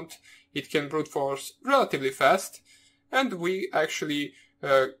account. It can brute force relatively fast, and we actually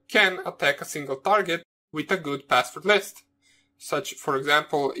can attack a single target with a good password list. Such, for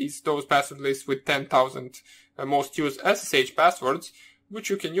example, is those password lists with 10,000 most used SSH passwords,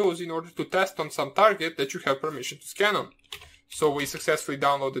 which you can use in order to test on some target that you have permission to scan on. So we successfully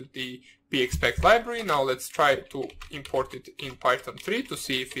downloaded the pexpect library. Now let's try to import it in Python 3 to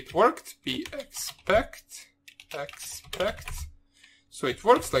see if it worked. Pexpect, expect. So it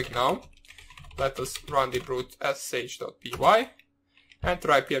works like now. Let us run the brute ssh.py.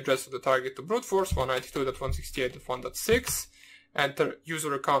 Enter IP address of the target to brute force 192.168.1.6. Enter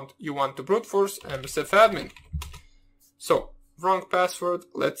user account you want to brute force, msfadmin. So wrong password.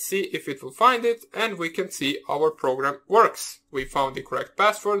 Let's see if it will find it, and we can see our program works. We found the correct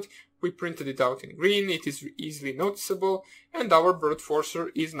password, we printed it out in green, it is easily noticeable, and our brute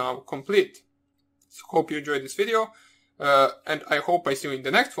forcer is now complete. So hope you enjoyed this video, and I hope I see you in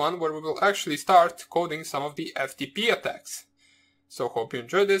the next one, where we will actually start coding some of the FTP attacks. So hope you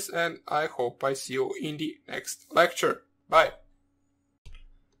enjoyed this, and I hope I see you in the next lecture. Bye.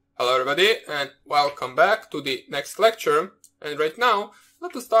 Hello everybody, and welcome back to the next lecture. And right now,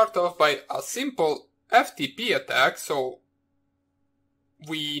 let us start off by a simple FTP attack. So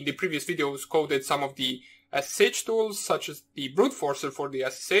we, in the previous videos, coded some of the SSH tools, such as the brute forcer for the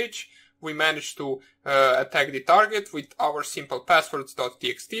SSH. We managed to attack the target with our simple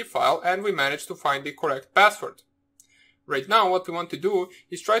passwords.txt file, and we managed to find the correct password. Right now, what we want to do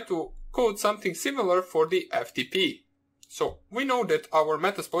is try to code something similar for the FTP. So we know that our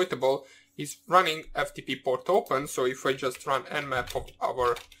Metasploitable is running FTP port open. So if I just run nmap of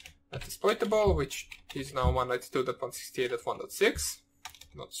our Metasploitable, which is now 192.168.1.6,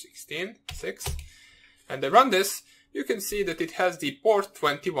 not 16, 6, and I run this, you can see that it has the port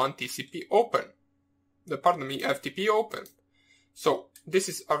 21 TCP open. FTP open. So this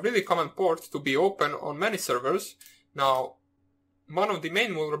is a really common port to be open on many servers. Now, one of the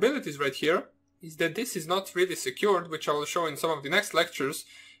main vulnerabilities right here is that this is not really secured, which I will show in some of the next lectures.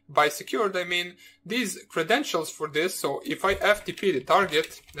 By secured, I mean these credentials for this. So if I FTP the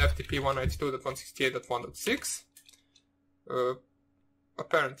target, FTP 192.168.1.6,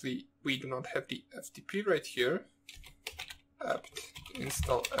 apparently we do not have the FTP right here. Apt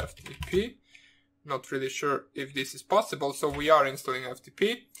install FTP. Not really sure if this is possible, so we are installing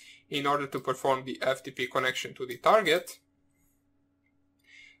FTP in order to perform the FTP connection to the target.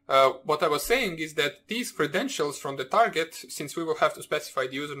 What I was saying is that these credentials from the target, since we will have to specify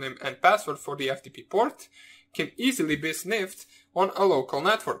the username and password for the FTP port, can easily be sniffed on a local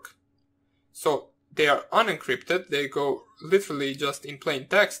network. So they are unencrypted, they go literally just in plain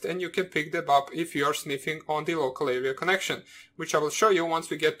text, and you can pick them up if you are sniffing on the local area connection, which I will show you once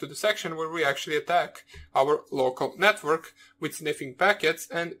we get to the section where we actually attack our local network with sniffing packets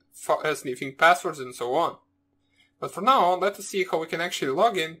and sniffing passwords and so on. But for now, let us see how we can actually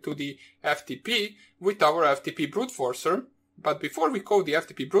log in to the FTP with our FTP brute forcer. But before we code the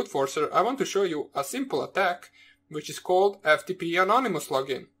FTP brute forcer, I want to show you a simple attack which is called FTP anonymous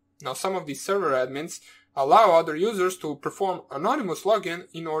login. Now, some of these server admins allow other users to perform anonymous login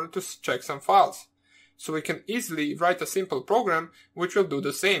in order to check some files. So we can easily write a simple program which will do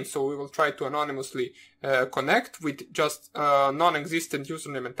the same. So we will try to anonymously connect with just non-existent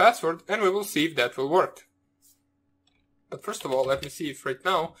username and password, and we will see if that will work. But first of all, let me see if right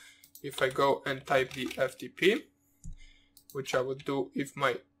now, if I go and type the FTP, which I would do if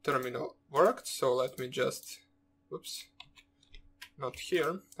my terminal worked. So let me just, whoops, not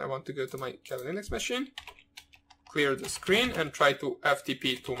here. I want to go to my Kali Linux machine, clear the screen, and try to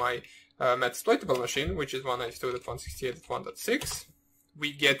FTP to my Metasploitable machine, which is 192.168.1.6.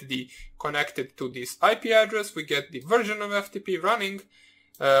 We get the connected to this IP address. We get the version of FTP running,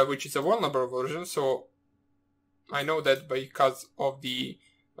 which is a vulnerable version. So I know that because of the,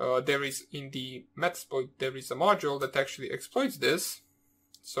 there is in the Metasploit, there is a module that actually exploits this.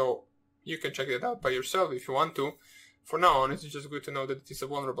 So you can check it out by yourself if you want to. For now on, it's just good to know that it is a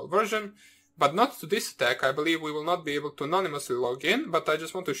vulnerable version. But not to this attack. I believe we will not be able to anonymously log in, but I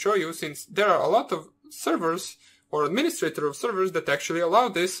just want to show you, since there are a lot of servers or administrator of servers that actually allow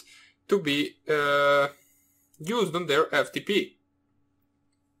this to be used on their FTP.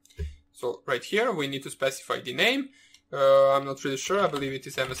 So right here we need to specify the name. I'm not really sure, I believe it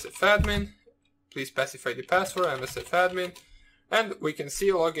is msfadmin. Please specify the password, msfadmin. And we can see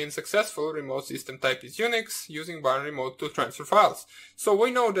login successful, remote system type is Unix, using binary mode to transfer files. So we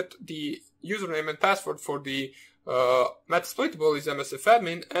know that the username and password for the Metasploitable is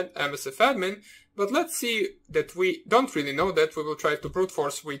msfadmin and msfadmin, but let's see that we don't really know that. We will try to brute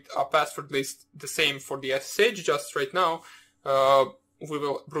force with a password list the same for the SSH. Just right now we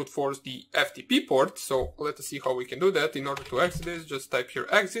will brute force the FTP port, so let us see how we can do that. In order to exit this, just type here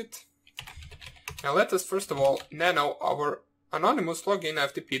exit. Now let us first of all nano our anonymous login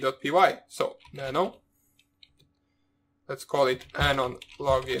ftp.py. So nano, let's call it anon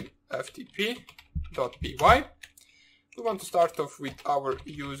login ftp.py. We want to start off with our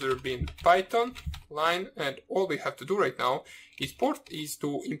user bin Python line, and all we have to do right now is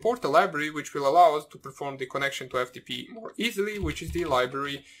to import a library which will allow us to perform the connection to FTP more easily, which is the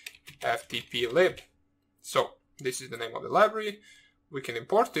library ftplib. So this is the name of the library. We can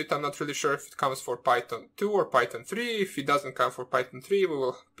import it. I'm not really sure if it comes for Python 2 or Python 3. If it doesn't come for Python 3, we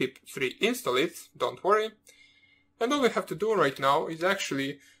will pip3 install it, don't worry. And all we have to do right now is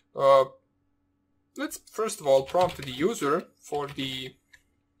actually, let's first of all prompt the user for the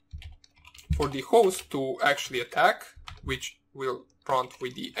host to actually attack, which will prompt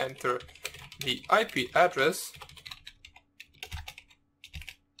with the enter the IP address.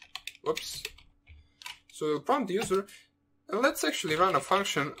 Whoops. So we'll prompt the user. And let's actually run a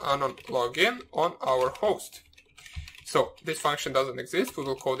function anon login on our host. So this function doesn't exist. We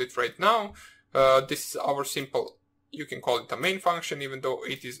will code it right now. This is our simple, you can call it a main function, even though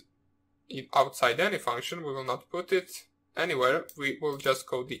it is outside any function. We will not put it anywhere. We will just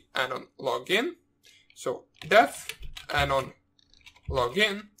code the anon login. So def anon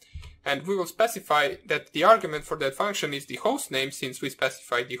login, and we will specify that the argument for that function is the host name, since we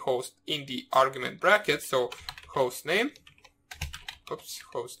specify the host in the argument bracket. So host name. Oops,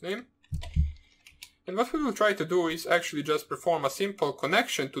 host name. And what we will try to do is actually just perform a simple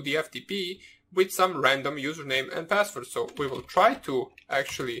connection to the FTP with some random username and password. So we will try to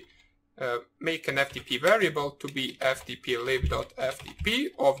actually make an FTP variable to be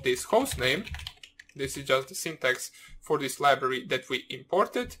ftplib.ftp of this host name. This is just the syntax for this library that we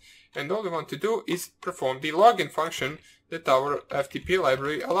imported, and all we want to do is perform the login function that our FTP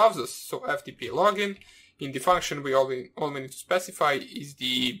library allows us. So FTP login, in the function all we need to specify is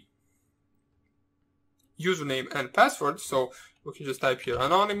the username and password. So we can just type here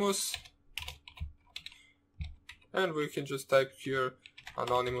anonymous, and we can just type here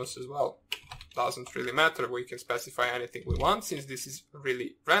anonymous as well. Doesn't really matter, we can specify anything we want since this is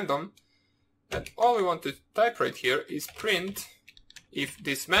really random. And all we want to type right here is print if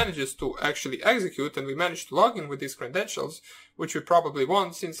this manages to actually execute and we manage to log in with these credentials, which we probably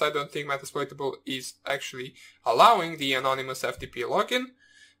won't since I don't think Metasploitable is actually allowing the anonymous FTP login.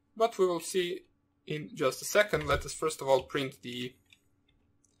 But we will see in just a second. Let us first of all print the,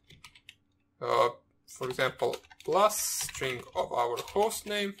 for example, plus string of our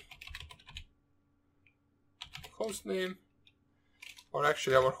hostname, or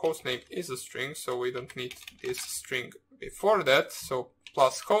actually our hostname is a string, so we don't need this string before that. So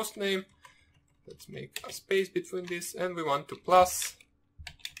plus hostname, let's make a space between this, and we want to plus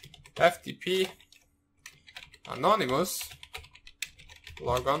FTP anonymous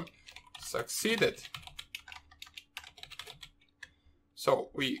logon succeeded. So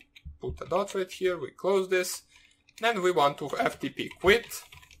we put a dot right here, we close this, and we want to FTP quit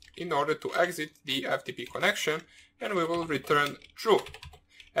in order to exit the FTP connection, and we will return true,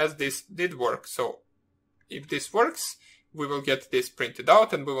 as this did work. So if this works, we will get this printed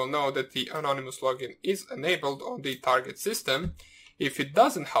out and we will know that the anonymous login is enabled on the target system. If it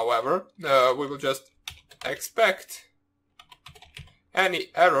doesn't, however, we will just expect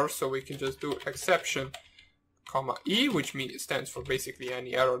any error, so we can just do exception comma E, which stands for basically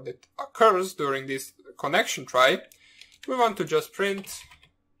any error that occurs during this connection try. We want to just print,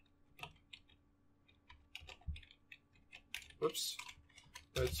 oops,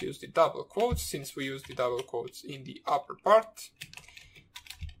 let's use the double quotes since we use the double quotes in the upper part,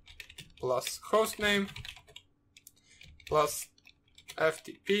 plus hostname plus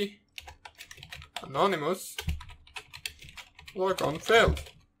FTP anonymous logon failed.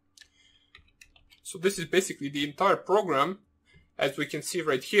 So this is basically the entire program. As we can see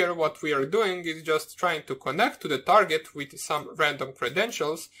right here, what we are doing is just trying to connect to the target with some random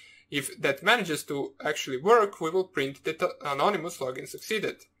credentials. If that manages to actually work, we will print that anonymous login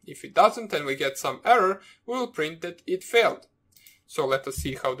succeeded. If it doesn't and we get some error, we will print that it failed. So let us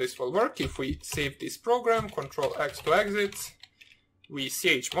see how this will work. If we save this program, Ctrl X to exit, we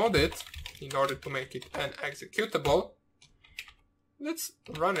chmod it in order to make it an executable. Let's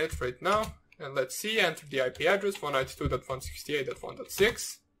run it right now. And let's see, enter the IP address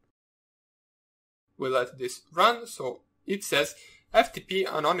 192.168.1.6. We let this run, so it says FTP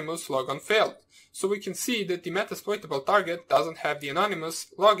anonymous logon failed. So we can see that the Metasploitable target doesn't have the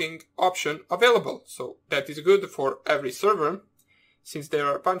anonymous logging option available. So that is good for every server, since there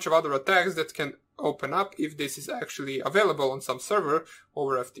are a bunch of other attacks that can open up if this is actually available on some server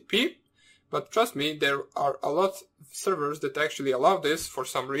over FTP. But trust me, there are a lot of servers that actually allow this for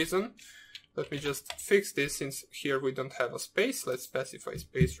some reason. Let me just fix this since here we don't have a space. Let's specify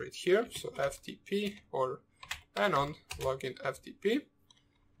space right here. So FTP or anon login FTP.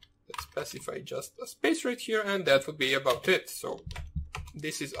 Let's specify just a space right here, and that would be about it. So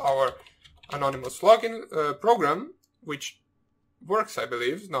this is our anonymous login program, which works, I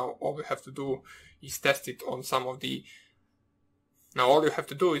believe. Now all we have to do is test it on some of the... Now all you have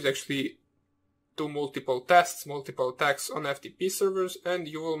to do is actually do multiple tests, multiple attacks on FTP servers, and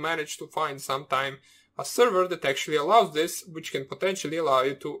you will manage to find sometime a server that actually allows this, which can potentially allow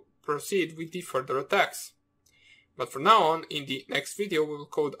you to proceed with the further attacks. But from now on, in the next video, we will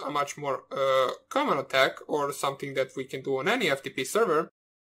code a much more common attack, or something that we can do on any FTP server,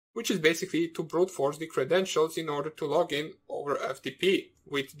 which is basically to brute force the credentials in order to log in over FTP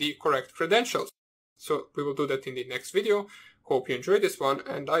with the correct credentials. So we will do that in the next video. Hope you enjoyed this one,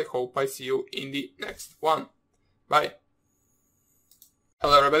 and I hope I see you in the next one. Bye.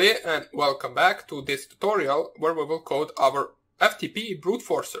 Hello everybody, and welcome back to this tutorial where we will code our FTP brute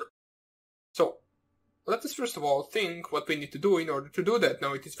forcer. So let us first of all think what we need to do in order to do that.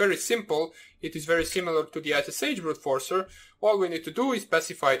 Now it is very simple. It is very similar to the SSH brute forcer. All we need to do is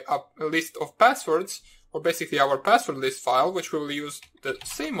specify a list of passwords, or basically our password list file, which we will use the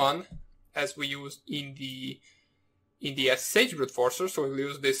same one as we used in the SSH brute forcer. So we'll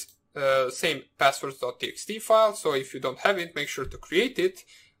use this same passwords.txt file. So if you don't have it, make sure to create it.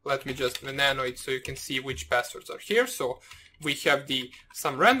 Let me just nano it so you can see which passwords are here. So we have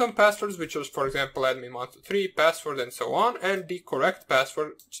some random passwords, which are, for example, admin123, password, and so on, and the correct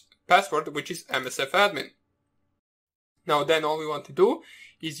password, which is msfadmin. Now then all we want to do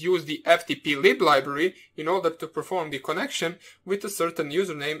is use the FTP lib library in order to perform the connection with a certain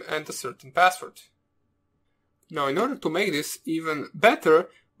username and a certain password. Now, in order to make this even better,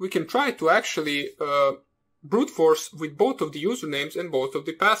 we can try to actually brute force with both of the usernames and both of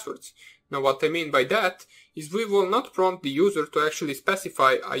the passwords. Now, what I mean by that is we will not prompt the user to actually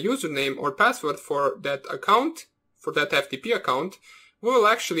specify a username or password for that account, for that FTP account. We will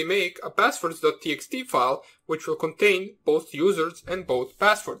actually make a passwords.txt file which will contain both users and both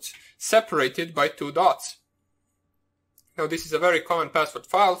passwords, separated by 2 dots. Now, this is a very common password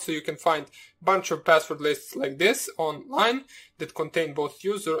file, so you can find a bunch of password lists like this online that contain both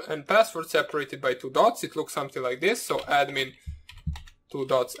user and password separated by 2 dots. It looks something like this. So admin 2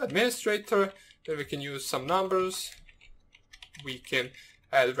 dots administrator. Then we can use some numbers. We can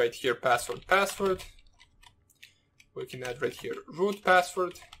add right here password. We can add right here root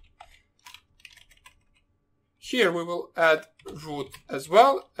password. Here we will add root as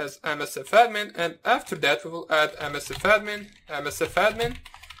well as msfadmin, and after that we will add msfadmin,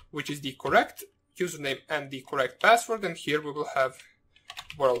 which is the correct username and the correct password, and here we will have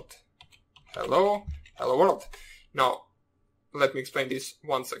world, hello world. Now, let me explain this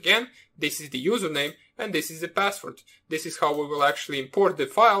once again. This is the username and this is the password. This is how we will actually import the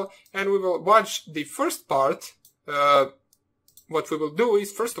file, and we will watch the first part. What we will do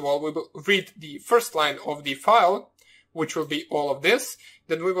is, first of all, we will read the first line of the file, which will be all of this.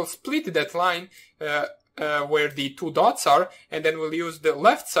 Then we will split that line where the 2 dots are, and then we'll use the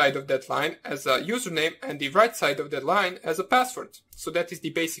left side of that line as a username and the right side of that line as a password. So that is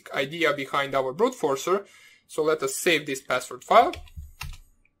the basic idea behind our brute forcer. So let us save this password file.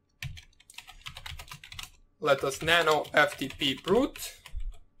 Let us nano ftp brute.py.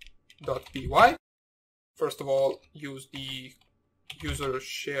 First of all, use the user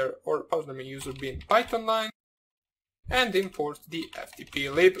share or user bin Python line and import the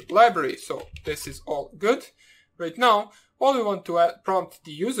FTP lib library. So this is all good. Right now, all we want to prompt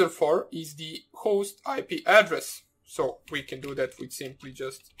the user for is the host IP address. So we can do that with simply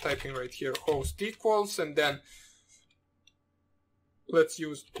just typing right here host equals, and then let's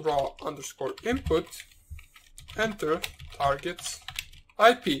use raw underscore input, enter target's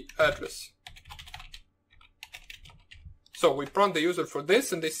IP address. So we prompt the user for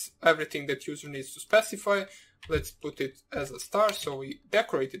this, and this is everything that user needs to specify. Let's put it as a star, so we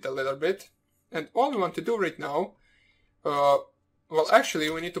decorate it a little bit. And all we want to do right now, well, actually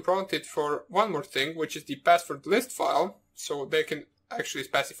we need to prompt it for one more thing, which is the password list file. So they can actually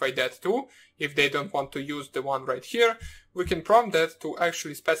specify that too. If they don't want to use the one right here, we can prompt that to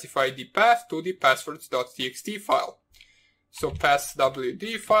actually specify the path to the passwords.txt file. So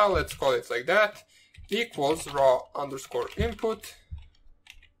passwd file, let's call it like that, equals raw underscore input,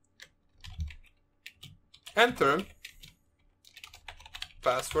 enter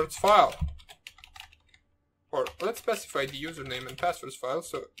passwords file. Or let's specify the username and passwords file,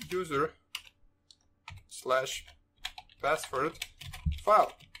 so user slash password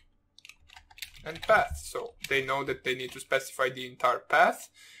file and path. So they know that they need to specify the entire path.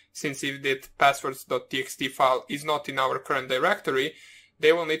 Since if that passwords.txt file is not in our current directory,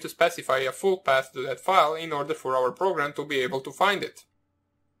 they will need to specify a full path to that file in order for our program to be able to find it.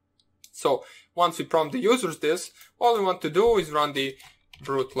 So once we prompt the users this, all we want to do is run the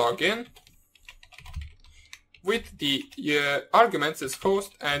brute login with the arguments as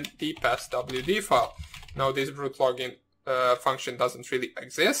host and the passwd file. Now this brute login function doesn't really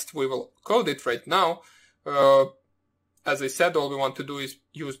exist. We will code it right now. As I said, all we want to do is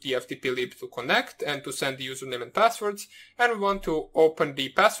use the FTP lib to connect and to send the username and passwords. And we want to open the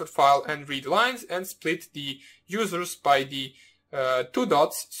password file and read lines and split the users by the 2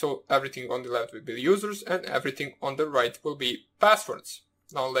 dots. So everything on the left will be users and everything on the right will be passwords.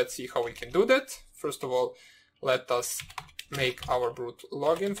 Now let's see how we can do that. First of all, let us make our brute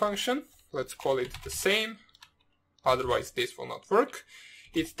login function. Let's call it the same. Otherwise this will not work.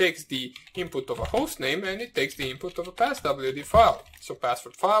 It takes the input of a host name and it takes the input of a passwd file. So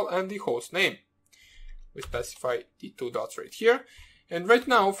password file and the host name. We specify the 2 dots right here. And right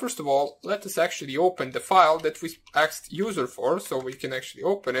now, first of all, let us actually open the file that we asked user for. So we can actually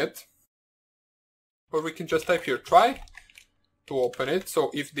open it. Or we can just type here try to open it.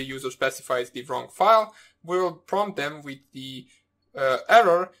 So if the user specifies the wrong file, we'll prompt them with the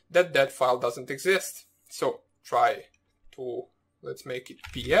error that that file doesn't exist. So try to, let's make it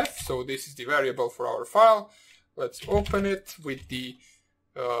pf. So this is the variable for our file. Let's open it with the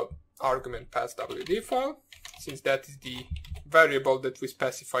argument passwd file, since that is the variable that we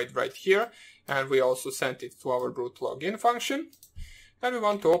specified right here. And we also sent it to our brute login function. And we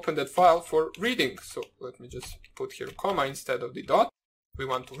want to open that file for reading. So let me just put here comma instead of the dot. we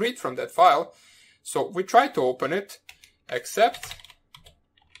want to read from that file. So we try to open it, except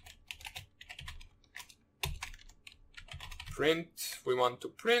print, we want to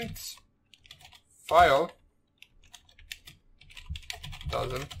print file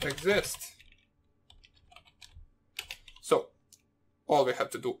doesn't exist. So all we have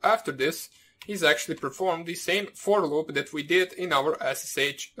to do after this is actually perform the same for loop that we did in our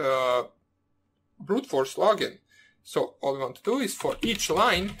SSH brute force login. So all we want to do is for each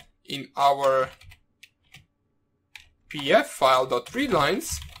line in our pf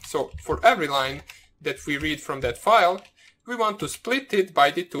file.readlines, so for every line that we read from that file, we want to split it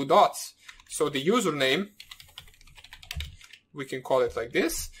by the 2 dots. So the username, we can call it like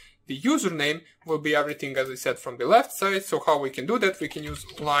this. The username will be everything, as I said, from the left side. So how we can do that? We can use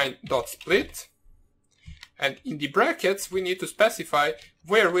line.split. And in the brackets, we need to specify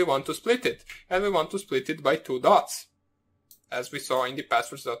where we want to split it. And we want to split it by 2 dots, as we saw in the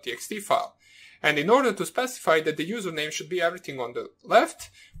passwords.txt file. And in order to specify that the username should be everything on the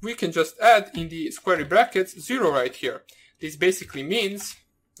left, we can just add in the square brackets 0 right here. This basically means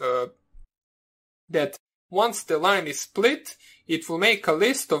that once the line is split, it will make a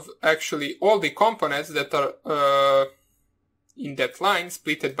list of actually all the components that are in that line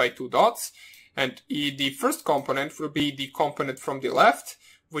splitted by 2 dots. And the first component will be the component from the left,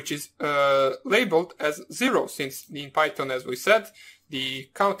 which is labeled as 0, since in Python, as we said, the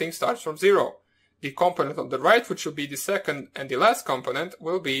counting starts from 0. The component on the right, which will be the second and the last component,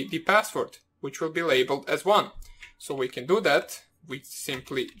 will be the password, which will be labeled as 1. So we can do that with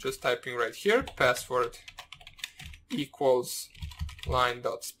simply just typing right here, password equals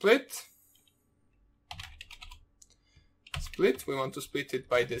line.split. Split, we want to split it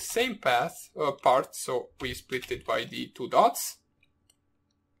by the same part, so we split it by the 2 dots.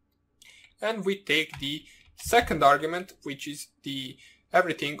 And we take the second argument, which is the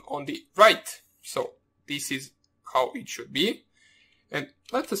everything on the right. So this is how it should be. And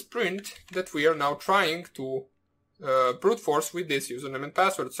let us print that we are now trying to brute force with this username and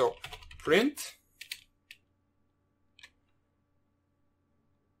password. So print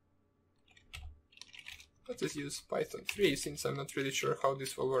let us use Python 3, since I'm not really sure how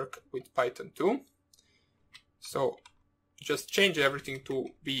this will work with Python 2. So just change everything to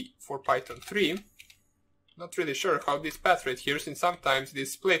be for Python 3. Not really sure how this path right here, since sometimes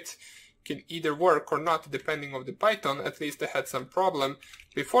this split can either work or not depending on the Python. At least I had some problem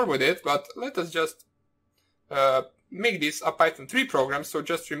before with it, but let us just make this a Python 3 program. So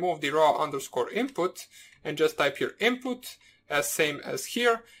just remove the raw underscore input and just type here input as same as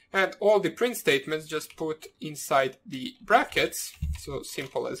here, and all the print statements just put inside the brackets. So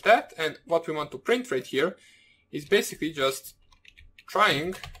simple as that. And what we want to print right here is basically just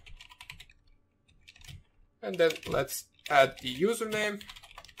trying, and then let's add the username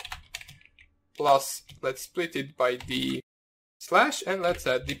plus let's split it by the slash, and let's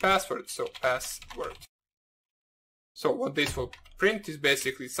add the password, so password. So what this will print is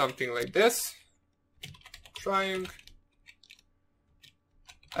basically something like this, trying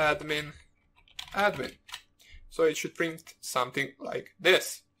admin admin. So it should print something like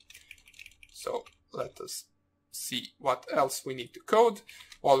this. So let us see what else we need to code.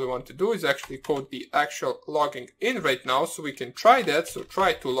 All we want to do is actually code the actual logging in right now, so we can try that. So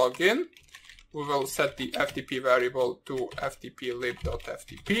try to log in. We will set the FTP variable to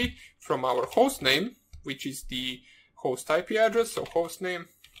ftplib.ftp from our host name, which is the host IP address, so host name.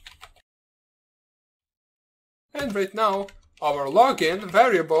 And right now, our login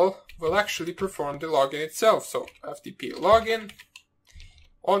variable will actually perform the login itself. So FTP login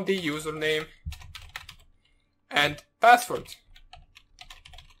on the username and password.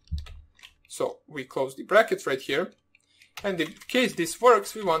 So we close the brackets right here. And in case this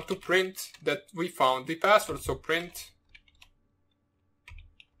works, we want to print that we found the password. So print,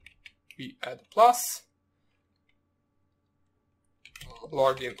 we add a plus,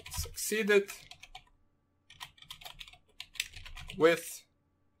 login succeeded with,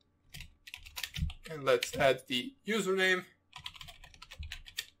 and let's add the username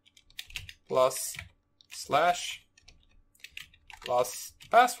plus slash plus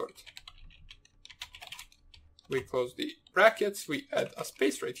password. We close the brackets, we add a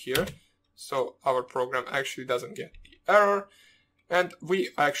space right here, so our program actually doesn't get the error, and we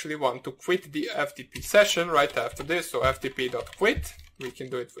actually want to quit the FTP session right after this, so ftp.quit, we can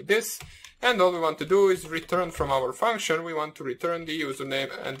do it with this, and all we want to do is return from our function, we want to return the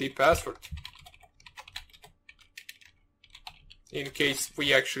username and the password, in case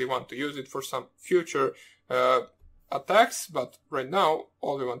we actually want to use it for some future attacks. But right now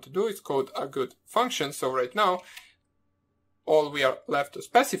all we want to do is code a good function. So right now all we are left to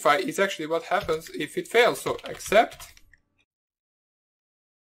specify is actually what happens if it fails. So except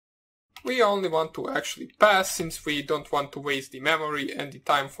we only want to actually pass, since we don't want to waste the memory and the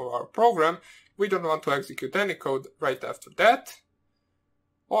time for our program. We don't want to execute any code right after that.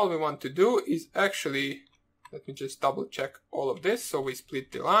 All we want to do is actually, let me just double check all of this. So we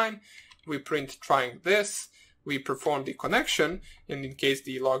split the line, we print trying this, we perform the connection, and in case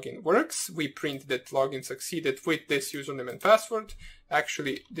the login works, we print that login succeeded with this username and password.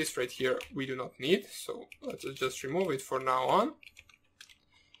 Actually, this right here we do not need, so let's just remove it for now on.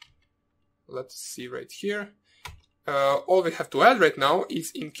 Let's see right here. All we have to add right now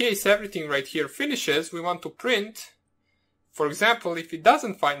is, in case everything right here finishes, we want to print, for example, if it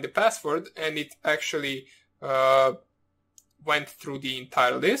doesn't find the password and it actually went through the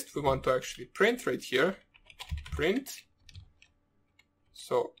entire list, we want to actually print right here, print.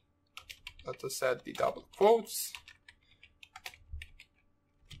 So let us add the double quotes,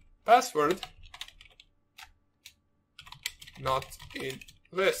 password not in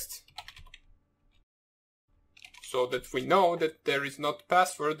list, so that we know that there is not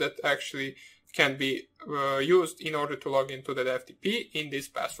password that actually can be used in order to log into that FTP in this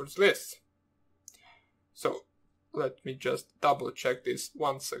passwords list. So let me just double check this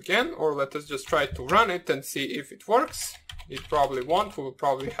once again, or let us just try to run it and see if it works. It probably won't. We will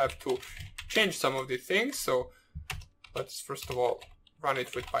probably have to change some of the things. So let's first of all run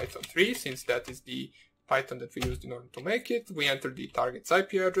it with Python 3, since that is the Python that we used in order to make it. We enter the target's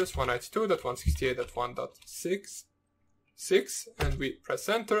IP address 192.168.1.6, and we press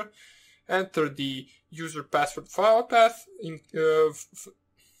enter. Enter the user password file path.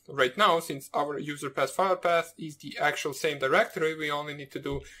 Right now, since our user pass file path is the actual same directory, we only need to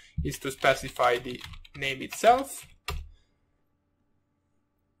do is to specify the name itself.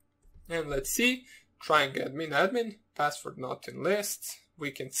 And let's see, trying admin, password not in list.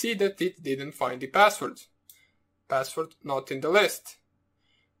 We can see that it didn't find the password. Password not in the list.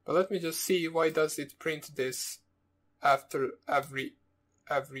 But let me just see, why does it print this after every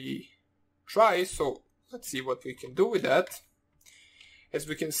try? So let's see what we can do with that. As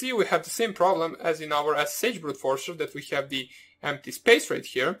we can see, we have the same problem as in our SSH brute forcer, that we have the empty space right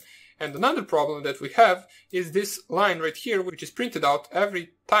here. And another problem that we have is this line right here, which is printed out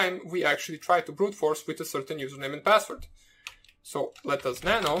every time we actually try to brute force with a certain username and password. So let us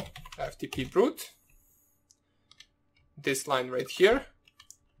nano FTP brute this line right here.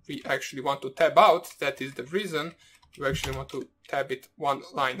 We actually want to tab out. That is the reason we actually want to tab it one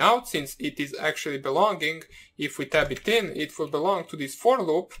line out, since it is actually belonging. If we tab it in, it will belong to this for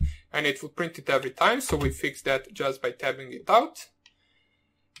loop and it will print it every time. So we fix that just by tabbing it out.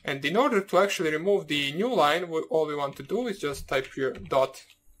 And in order to actually remove the new line, all we want to do is just type here dot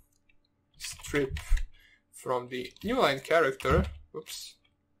strip from the new line character. Oops.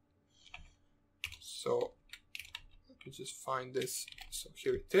 So let me just find this. So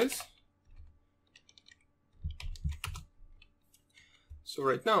here it is. So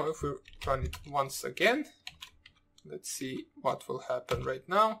right now, if we run it once again, let's see what will happen right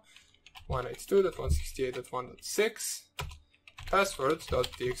now. 192.168.1.6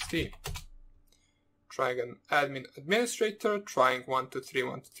 passwords.txt. Trying an admin administrator, trying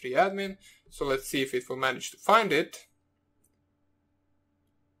 123.123 admin. So let's see if it will manage to find it.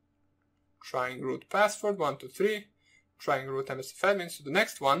 Trying root password 123, trying root MSFadmin, so the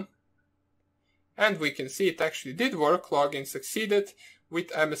next one. And we can see it actually did work. Login succeeded with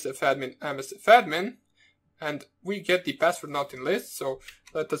MSFadmin, and we get the password not in list. So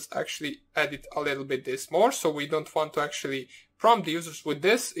let us actually edit a little bit this more. So we don't want to actually prompt the users with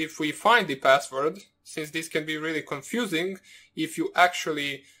this if we find the password, since this can be really confusing. If you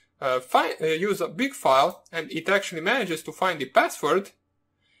actually use a big file and it actually manages to find the password,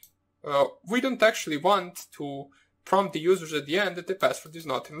 we don't actually want to prompt the users at the end that the password is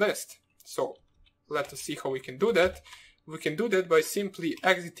not in list. So let us see how we can do that. We can do that by simply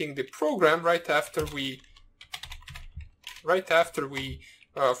exiting the program right after we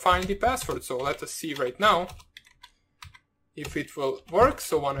find the password. So let us see right now if it will work.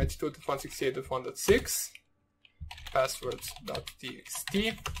 So 192.168.1.6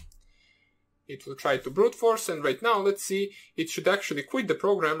 passwords.txt. It will try to brute force, and right now let's see, it should actually quit the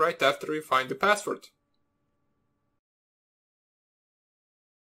program right after we find the password.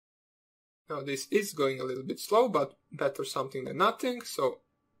 Now this is going a little bit slow, but better something than nothing. So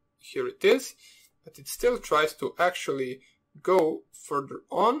here it is, but it still tries to actually go further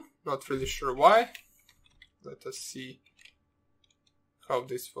on. Not really sure why. Let us see how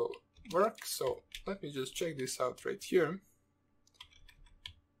this will work. So let me just check this out right here.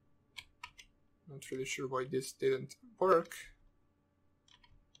 Not really sure why this didn't work.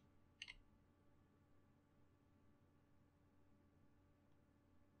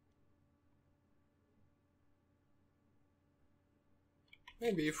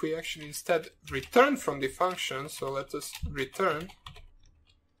 Maybe if we actually instead return from the function, so let us return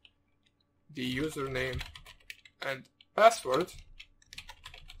the username and password.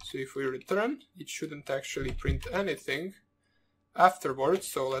 So if we return, it shouldn't actually print anything afterwards.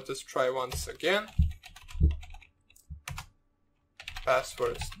 So let us try once again.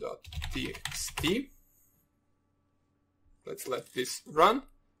 Passwords.txt. Let's let this run.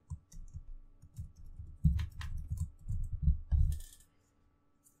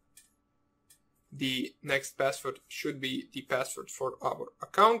 The next password should be the password for our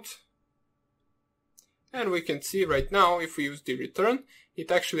account. And we can see right now, if we use the return,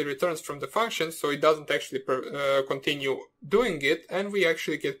 it actually returns from the function, so it doesn't actually continue doing it, and we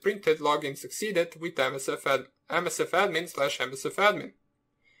actually get printed login succeeded with msfadmin/msfadmin.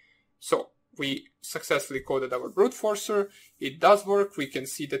 So we successfully coded our brute forcer. It does work. We can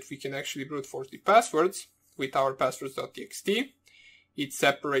see that we can actually brute force the passwords with our passwords.txt. It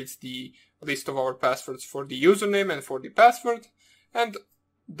separates the list of our passwords for the username and for the password. And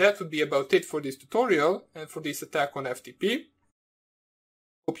that would be about it for this tutorial and for this attack on FTP.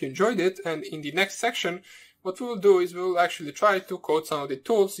 Hope you enjoyed it, and in the next section what we will do is we will actually try to code some of the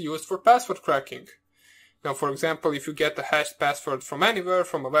tools used for password cracking. Now, for example, if you get a hashed password from anywhere,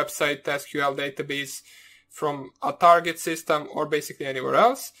 from a website, SQL database, from a target system, or basically anywhere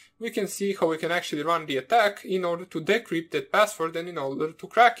else, we can see how we can actually run the attack in order to decrypt that password and in order to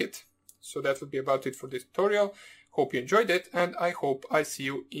crack it. So that would be about it for this tutorial. Hope you enjoyed it, and I hope I see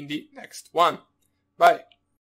you in the next one. Bye!